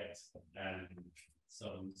 you depict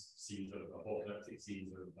some scenes of apocalyptic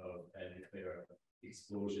scenes of nuclear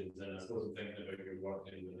explosions, and I suppose I'm thinking about your work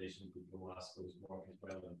in relation to Damasco's work as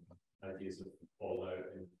well, and ideas of fallout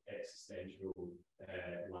and existential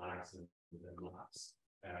lags and lapse.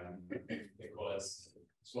 Because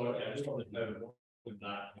so I just wanted to know what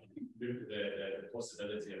that the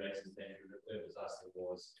possibility of existential nuclear disaster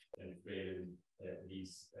was in framing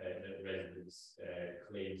these residents'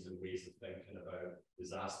 claims and ways of thinking about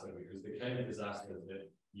disaster, because the kind of disasters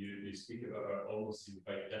that you speak about are almost seem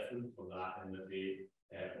quite different from that, in that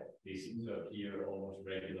they seem to appear almost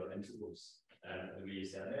regular intervals. The way you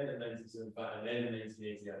say, and then in 1975, and then in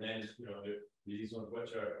 1980, and then these ones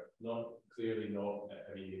which are not clearly not.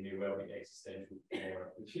 I mean, they may well be existential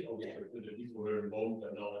for the people who are involved,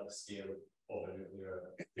 but not at the scale of a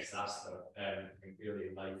nuclear disaster. And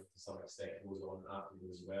clearly, life to some extent goes on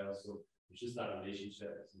afterwards as well. So it's just that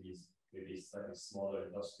relationship to these maybe slightly smaller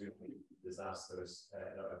industrial disasters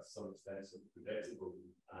that are to some extent sort of predictable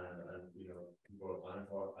and people are planning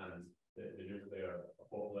for, and the nuclear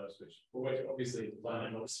apocalypse, which obviously the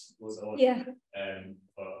planet was on,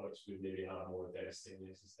 but which would maybe have more devastating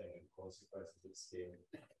existential consequences at scale.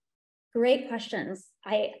 Great questions.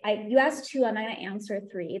 You asked two, I'm going to answer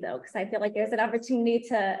three though, because I feel like there's an opportunity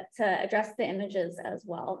to address the images as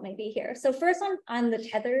well, maybe here. So first on the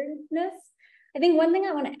tetheredness, I think one thing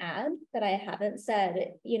I want to add that I haven't said,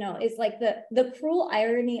 is like the cruel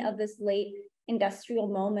irony of this late industrial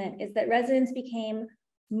moment is that residents became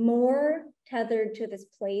more tethered to this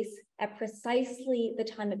place at precisely the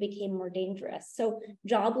time it became more dangerous. So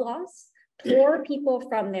job loss tore people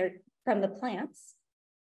from the plants,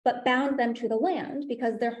 but bound them to the land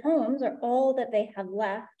because their homes are all that they have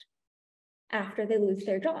left after they lose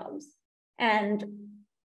their jobs. And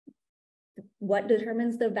what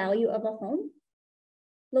determines the value of a home?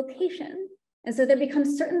 Location. And so there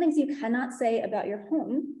becomes certain things you cannot say about your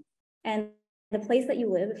home and the place that you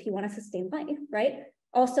live if you want to sustain life, right?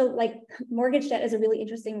 Also, like mortgage debt is a really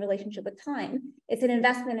interesting relationship with time. It's an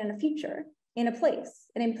investment in a future, in a place,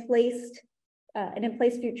 an in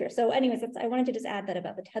place future. So anyways, I wanted to just add that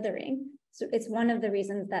about the tethering. So it's one of the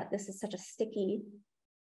reasons that this is such a sticky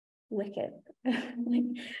wicket.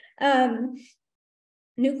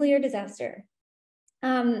 Nuclear disaster.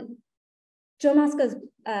 Joe Moscos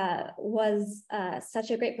was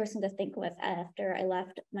such a great person to think with after I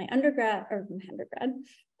left my undergrad,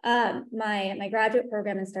 my graduate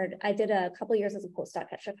program and I did a couple years as a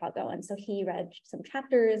postdoc at Chicago. And so he read some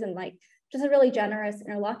chapters and like just a really generous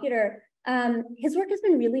interlocutor. His work has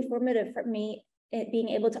been really formative for me, being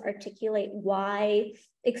able to articulate why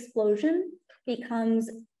explosion becomes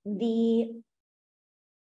the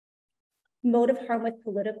mode of harm with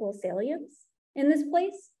political salience in this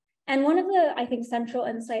place. And one of the, I think, central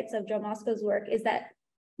insights of Joe Moscos' work is that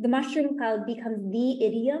the mushroom cloud becomes the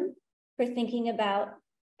idiom for thinking about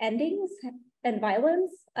endings and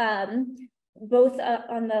violence, both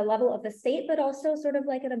on the level of the state, but also sort of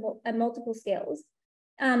like at multiple scales.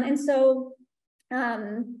 And so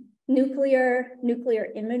nuclear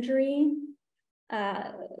imagery,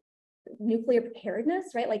 nuclear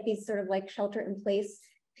preparedness, right? Like these sort of like shelter in place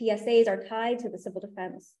PSAs are tied to the civil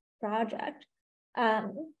defense project.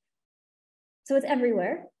 So it's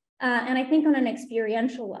everywhere. And I think on an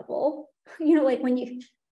experiential level, like when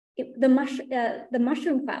the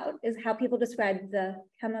mushroom cloud is how people describe the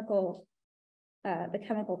chemical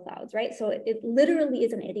clouds, right? So it literally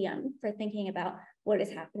is an idiom for thinking about what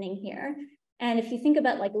is happening here. And if you think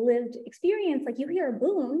about like lived experience, like you hear a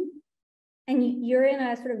boom and you're in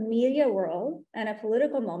a sort of media world and a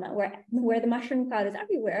political moment where the mushroom cloud is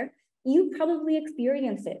everywhere, you probably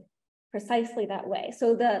experience it precisely that way.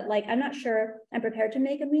 So I'm not sure I'm prepared to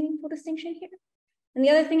make a meaningful distinction here, And the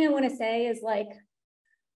other thing I want to say is like,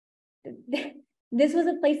 this was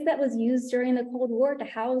a place that was used during the Cold War to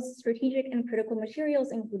house strategic and critical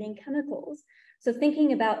materials, including chemicals. So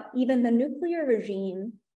thinking about even the nuclear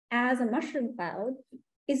regime as a mushroom cloud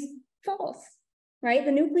is false, right?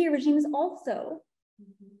 The nuclear regime is also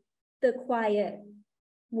the quiet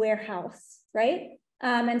warehouse, right?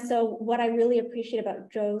 And so what I really appreciate about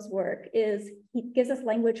Joe's work is he gives us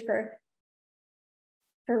language for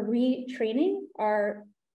retraining our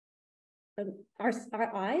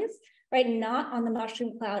eyes, right? Not on the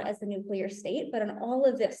mushroom cloud as the nuclear state, but on all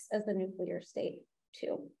of this as the nuclear state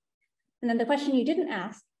too. And then the question you didn't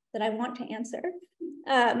ask that I want to answer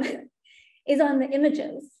is on the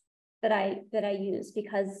images that I use,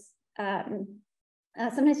 because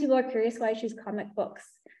sometimes people are curious why I choose comic books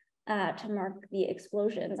to mark the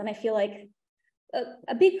explosions. And I feel like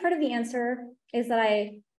a big part of the answer is that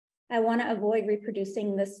I want to avoid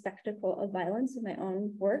reproducing this spectacle of violence in my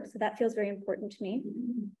own work. So that feels very important to me.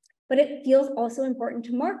 But it feels also important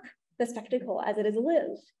to mark the spectacle as it is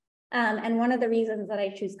lived. And one of the reasons that I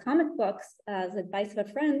choose comic books as advice of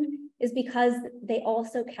a friend is because they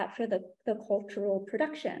also capture the cultural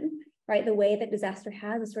production, right? The way that disaster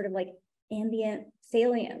has a sort of like ambient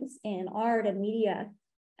salience in art and media.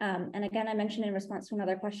 And again, I mentioned in response to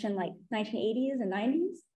another question, like 1980s and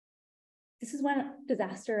 90s. This is when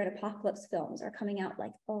disaster and apocalypse films are coming out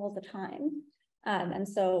like all the time. And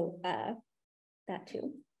so that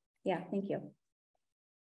too. Yeah, thank you.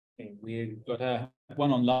 Okay, we've got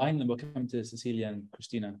one online, and we'll come to Cecilia and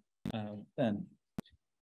Christina then.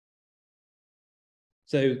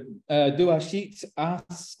 So Duashit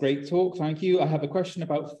asks, great talk, thank you. I have a question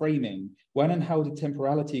about framing. When and how did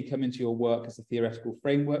temporality come into your work as a theoretical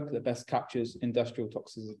framework that best captures industrial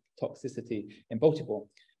toxicity in Baltimore?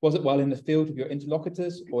 Was it while in the field with your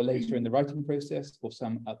interlocutors, or later in the writing process, or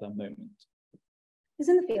some other moment? It's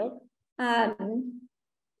in the field.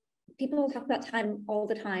 People talk about time all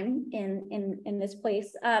the time in this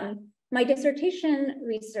place. My dissertation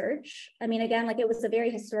research, I mean, again, like it was a very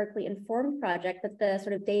historically informed project, but the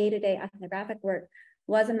sort of day-to-day ethnographic work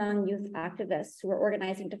was among youth activists who were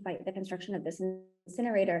organizing to fight the construction of this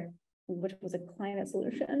incinerator, which was a climate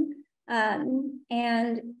solution.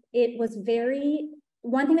 And it was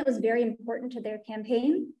one thing that was very important to their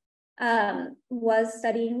campaign was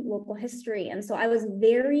studying local history. And so I was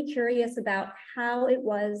very curious about how it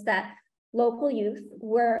was that local youth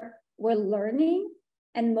were learning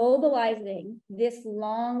and mobilizing this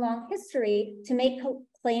long history to make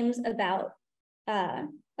claims about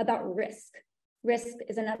risk. Risk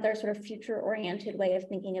is another sort of future-oriented way of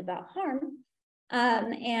thinking about harm.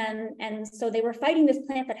 And so they were fighting this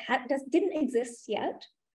plant that didn't exist yet,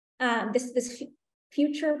 this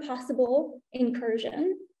future possible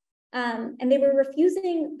incursion. And they were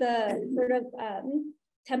refusing the sort of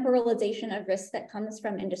temporalization of risk that comes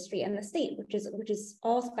from industry and the state, which is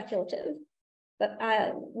all speculative. But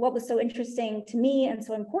what was so interesting to me and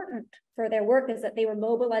so important for their work is that they were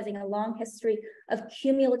mobilizing a long history of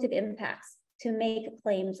cumulative impacts to make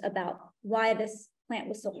claims about why this plant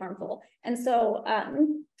was so harmful. And so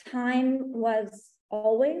time was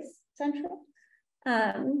always central.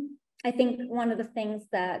 I think one of the things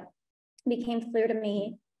that became clear to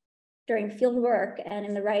me during field work and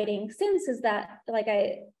in the writing since is that like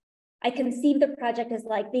I conceive the project as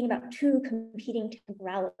like being about two competing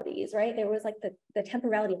temporalities, right? There was like the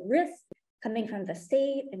temporality of risk coming from the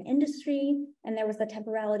state and industry, and there was the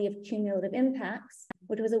temporality of cumulative impacts,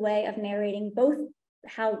 which was a way of narrating both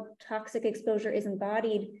how toxic exposure is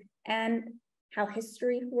embodied and how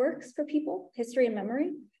history works for people, history and memory.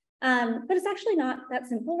 But it's actually not that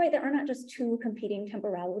simple, right? There are not just two competing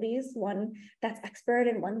temporalities, one that's expert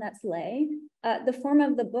and one that's lay. The form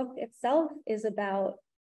of the book itself is about,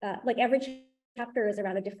 like every chapter is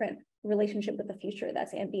around a different relationship with the future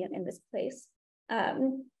that's ambient in this place.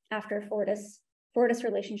 After Fortis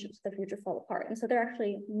relationships with the future fall apart. And so there are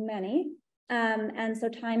actually many. And so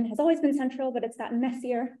time has always been central, but it's gotten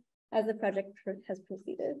messier as the project has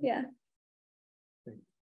proceeded, yeah.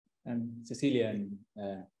 Cecilia and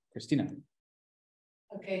Christina.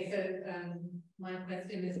 Okay, so my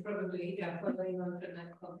question is probably following on from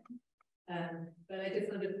that comment. But I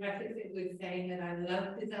just want to preface it with saying that I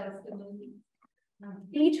love disaster movies.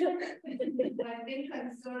 Me too. I think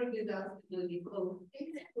I saw a disaster movie called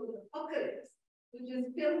Apocalypse, which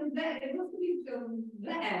is filmed there. It must be filmed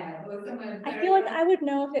there or somewhere. I feel like I would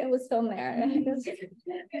know if it was filmed there.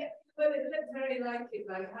 But it looks very like it,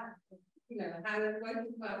 like how the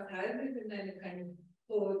working class houses and then a kind of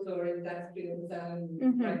port or industrial zone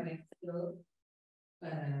right next door.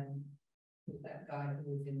 With that guy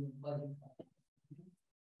who was in the body.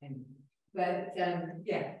 And But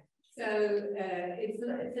yeah, so it's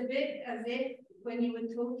a bit as if when you were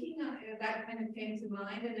talking, that kind of came to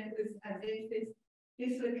mind, and it was as if this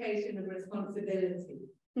dislocation of responsibility,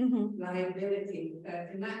 liability,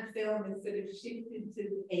 in that film is sort of shifted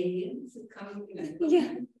to aliens coming, you know,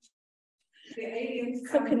 Yeah. the aliens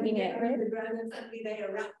So come convenient, and right? the ground, and suddenly they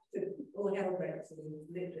erupt and all hell breaks loose,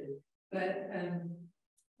 literally. But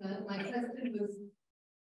my question was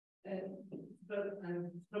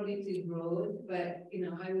probably too broad, but you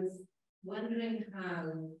know, I was wondering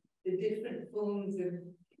how the different forms of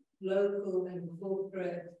local and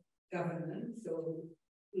corporate governance, or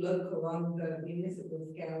local on the municipal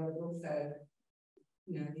scale, but also,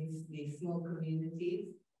 you know, these small communities,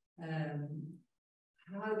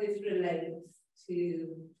 how this relates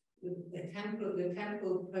to the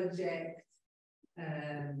temple project,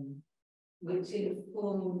 which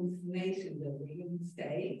informs nation building in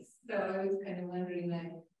states. So I was kind of wondering,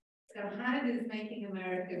 like, so how does Making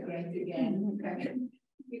America Great Again kind of,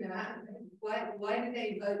 you know, why did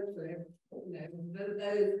they vote for, you know,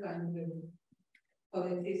 those kinds of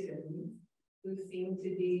politicians who seem to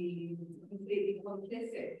be completely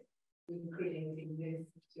complicit with creating this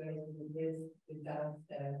situation, this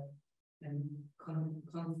disaster and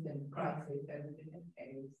constant crisis over the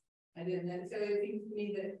decades? I don't know. So it seems to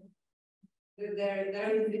me that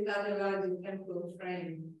there is this other larger temporal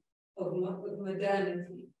frame of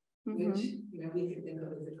modernity, which, you know, we could think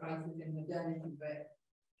of as a crisis in modernity, but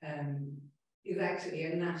is actually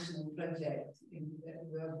a national project in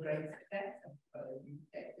of great success, I suppose.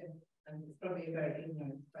 And it's probably a very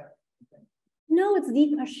ignorant question. No, it's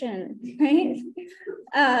the question, right?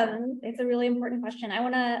 It's a really important question. I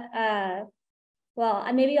want to,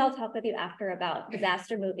 well, maybe I'll talk with you after about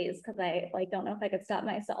disaster movies, because I don't know if I could stop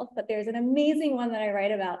myself, but there's an amazing one that I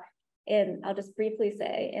write about I'll just briefly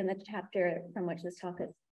say, in the chapter from which this talk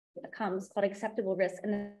comes, called Acceptable Risk.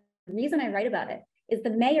 And the reason I write about it is the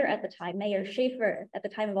mayor at the time, Mayor Schaefer, at the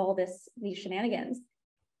time of all these shenanigans,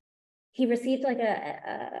 he received like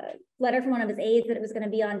a letter from one of his aides that it was going to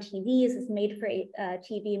be on TV. This is made for a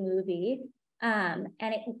TV movie. And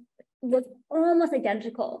it was almost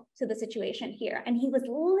identical to the situation here. And he was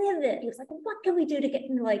livid. He was like, what can we do to get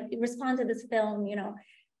like respond to this film, you know?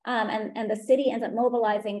 And the city ends up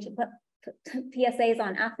mobilizing to put PSAs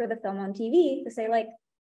on after the film on TV to say, like,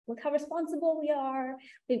 look how responsible we are.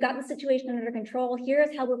 We've got the situation under control.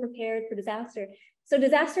 Here's how we're prepared for disaster. So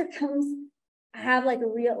disaster comes, have like a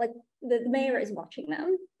real, like the mayor is watching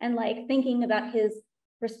them and like thinking about his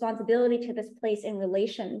responsibility to this place in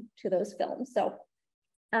relation to those films. So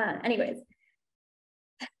anyways,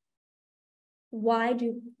 why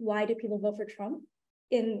do people vote for Trump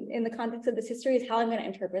in the context of this history is how I'm going to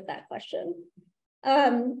interpret that question.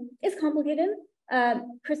 It's complicated.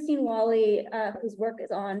 Christine Wally, whose work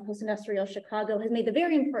is on post-industrial Chicago, has made the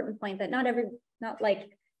very important point that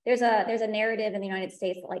there's a narrative in the United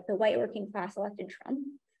States that like the white working class elected Trump.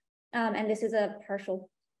 And this is a partial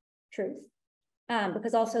truth,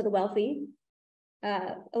 because also the wealthy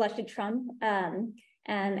elected Trump, and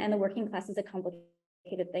the working class is a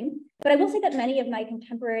complicated thing. But I will say that many of my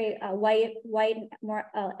contemporary white, more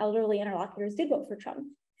elderly interlocutors did vote for Trump.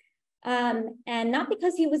 And not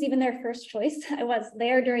because he was even their first choice. I was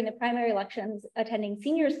there during the primary elections attending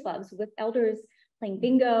seniors clubs with elders playing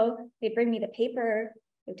bingo. They'd bring me the paper.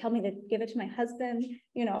 They'd tell me to give it to my husband,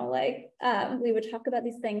 you know, like we would talk about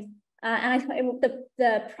these things. And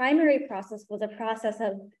the primary process was a process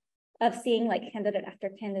of seeing like candidate after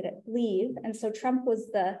candidate leave. And so Trump was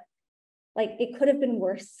it could have been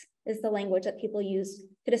worse is the language that people use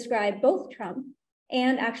to describe both Trump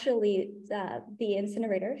and actually the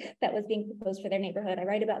incinerator that was being proposed for their neighborhood. I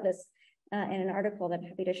write about this in an article that I'm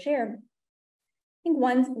happy to share. I think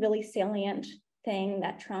one really salient thing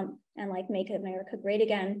that Trump and like Make America Great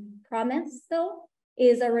Again promise, though,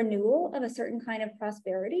 is a renewal of a certain kind of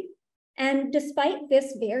prosperity. And despite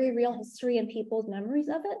this very real history and people's memories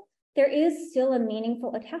of it, there is still a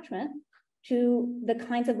meaningful attachment to the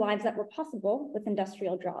kinds of lives that were possible with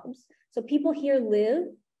industrial jobs. So people here live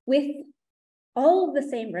with all of the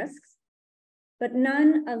same risks, but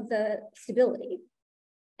none of the stability.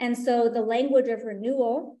 And so the language of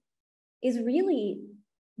renewal is really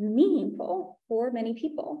meaningful for many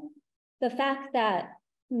people. The fact that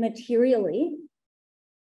materially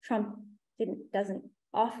Trump doesn't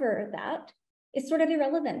offer that is sort of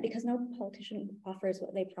irrelevant because no politician offers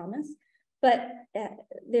what they promise. But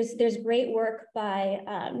there's great work by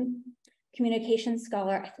communications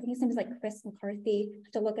scholar, I think his name is like Chris McCarthy, I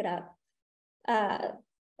have to look it up.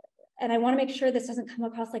 And I want to make sure this doesn't come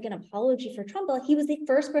across like an apology for Trump, but he was the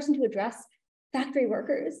first person to address factory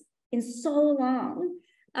workers in so long.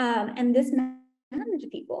 And this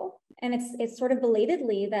maddened people. And it's sort of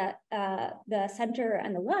belatedly that the center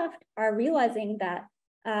and the left are realizing that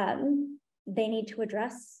they need to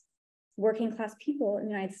address working class people in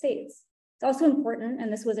the United States. It's also important,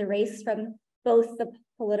 and this was erased from both the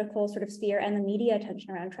political sort of sphere and the media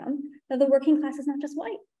attention around Trump, that the working class is not just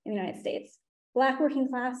white in the United States. Black working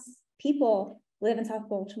class people live in South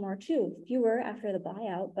Baltimore too, fewer after the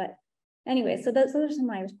buyout. But anyway, so those are some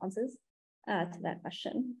of my responses to that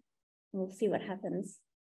question. We'll see what happens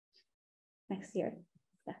next year.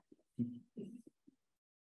 Yeah.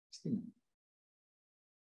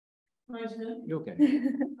 Hi, Jen. You're okay. So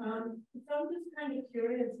I'm just kind of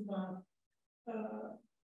curious about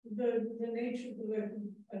the nature of the local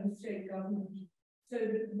and state government. So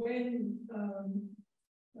that when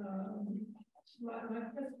my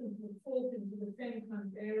question falls into the same kind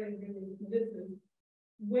of area really this is,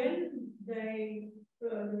 when they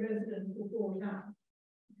the residents were brought out,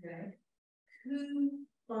 okay, who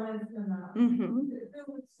buys them out? Who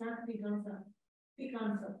exactly does that? Big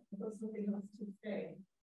answer. I've got something else to say.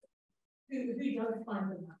 Who does buy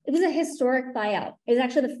them out? It was a historic buyout. It was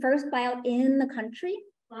actually the first buyout in the country.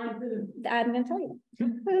 By who? I'm going to tell you.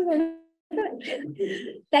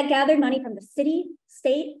 That gathered money from the city,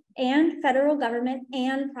 state, and federal government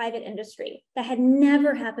and private industry. That had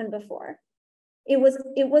never happened before. It was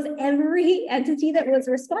every entity that was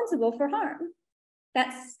responsible for harm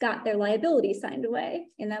that's got their liability signed away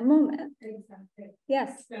in that moment. Exactly.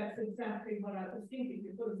 Yes. That's exactly what I was thinking,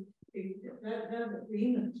 because that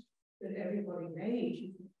agreement that everybody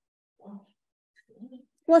made.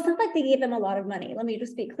 Well, it's not like they gave them a lot of money. Let me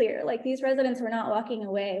just be clear. Like, these residents were not walking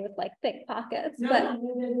away with like thick pockets. No, but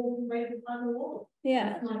they will make it on the wall.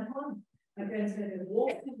 yeah. That's my point. Okay, so they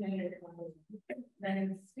walked the mayor, they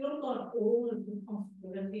still got all of the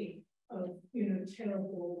possibility of,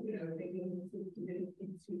 terrible, they're giving food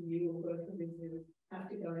to you or work with you, have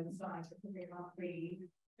to go inside because they're not free.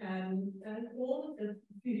 And all of the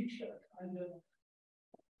future kind of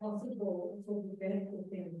possible sort of medical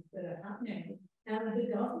things that are happening. And the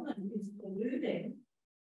government is colluding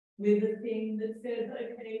with a thing that says,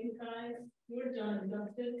 okay, you guys, you're done,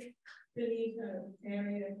 dusted, Benito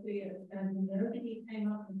area clear, and nobody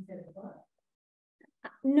came up and said what?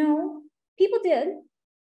 No, people did.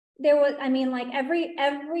 There was, I mean, like every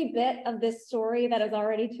bit of this story that is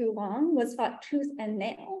already too long was fought tooth and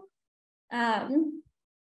nail.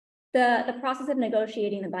 The process of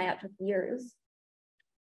negotiating the buyout took years.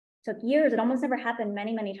 It almost never happened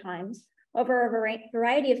many times over a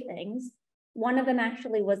variety of things. One of them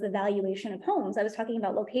actually was the valuation of homes. I was talking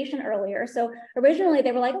about location earlier. So originally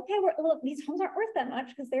they were like, okay, well, these homes aren't worth that much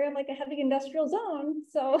because they're in like a heavy industrial zone.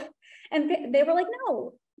 So, and they were like,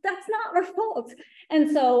 no, that's not our fault.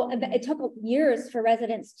 And so it took years for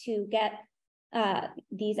residents to get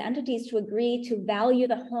these entities to agree to value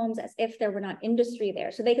the homes as if there were not industry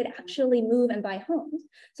there. So they could actually move and buy homes.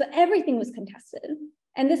 So everything was contested.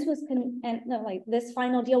 And this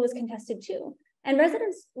final deal was contested too. And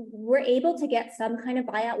residents were able to get some kind of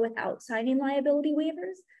buyout without signing liability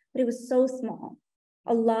waivers, but it was so small.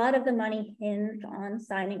 A lot of the money hinged on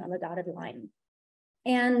signing on the dotted line.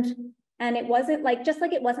 And it wasn't like, just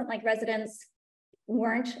like it wasn't like residents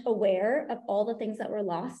weren't aware of all the things that were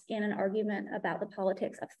lost in an argument about the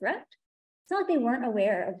politics of threat. It's not like they weren't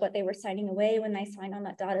aware of what they were signing away when they signed on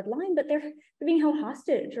that dotted line, but they're being held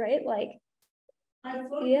hostage, right? Like, I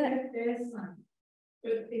thought that there's some.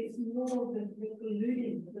 But it's more the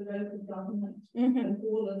colluding with the local government and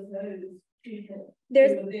all of those people who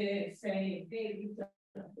were there saying, hey, we've done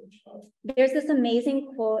a good job. There's this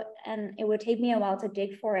amazing quote, and it would take me a while to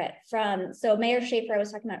dig for it, so Mayor Schaefer I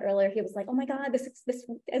was talking about earlier, he was like, oh my God, this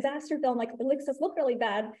disaster film, like it makes us look really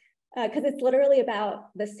bad, because it's literally about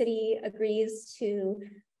the city agrees to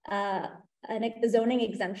a zoning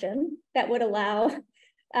exemption that would allow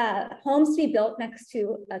homes to be built next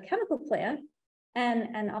to a chemical plant.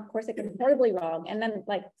 And of course it goes horribly wrong. And then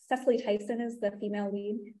like Cecily Tyson is the female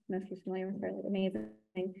lead. I don't know if you're familiar with her, like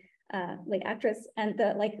amazing like actress. And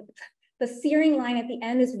the searing line at the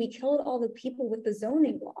end is, we killed all the people with the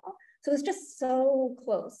zoning law. So it's just so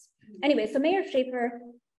close. Anyway, so Mayor Schaefer,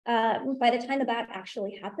 by the time the bat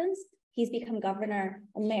actually happens, he's become governor,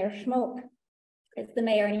 and Mayor Schmoke is the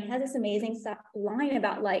mayor. And he has this amazing line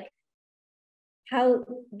about like how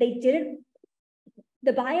they didn't,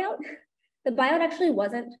 the buyout actually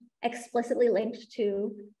wasn't explicitly linked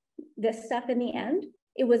to this stuff in the end.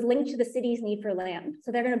 It was linked to the city's need for land.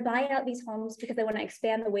 So they're going to buy out these homes because they want to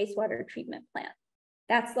expand the wastewater treatment plant.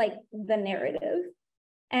 That's like the narrative.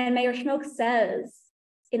 And Mayor Schmoke says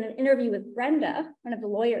in an interview with Brenda, one of the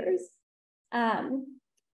lawyers,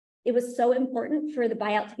 it was so important for the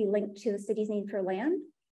buyout to be linked to the city's need for land,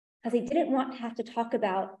 because they didn't want to have to talk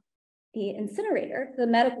about the incinerator, the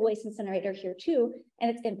medical waste incinerator here too,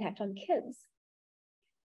 and its impact on kids.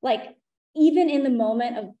 Like, even in the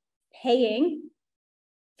moment of paying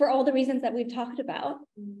for all the reasons that we've talked about,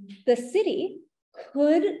 the city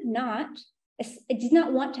did not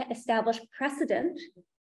want to establish precedent,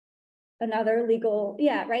 another legal,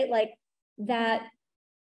 right? Like that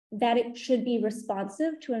it should be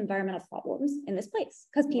responsive to environmental problems in this place,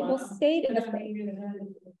 because people stayed in this place.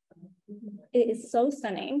 It is so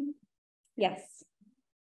stunning. Yes.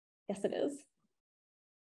 Yes, it is.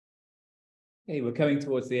 Okay, we're coming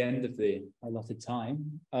towards the end of the allotted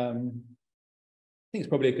time. I think it's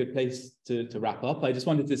probably a good place to wrap up. I just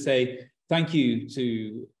wanted to say thank you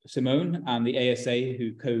to Simone and the ASA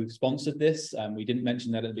who co-sponsored this. We didn't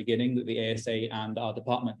mention that at the beginning, that the ASA and our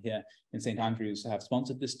department here in St. Andrews have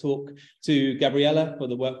sponsored this talk. To Gabriella for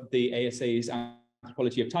the work of the ASA's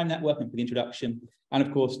Anthropology of Time Network and for the introduction. And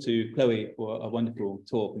of course to Chloe for a wonderful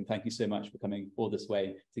talk. And thank you so much for coming all this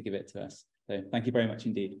way to give it to us. So thank you very much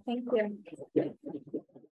indeed. Thank you.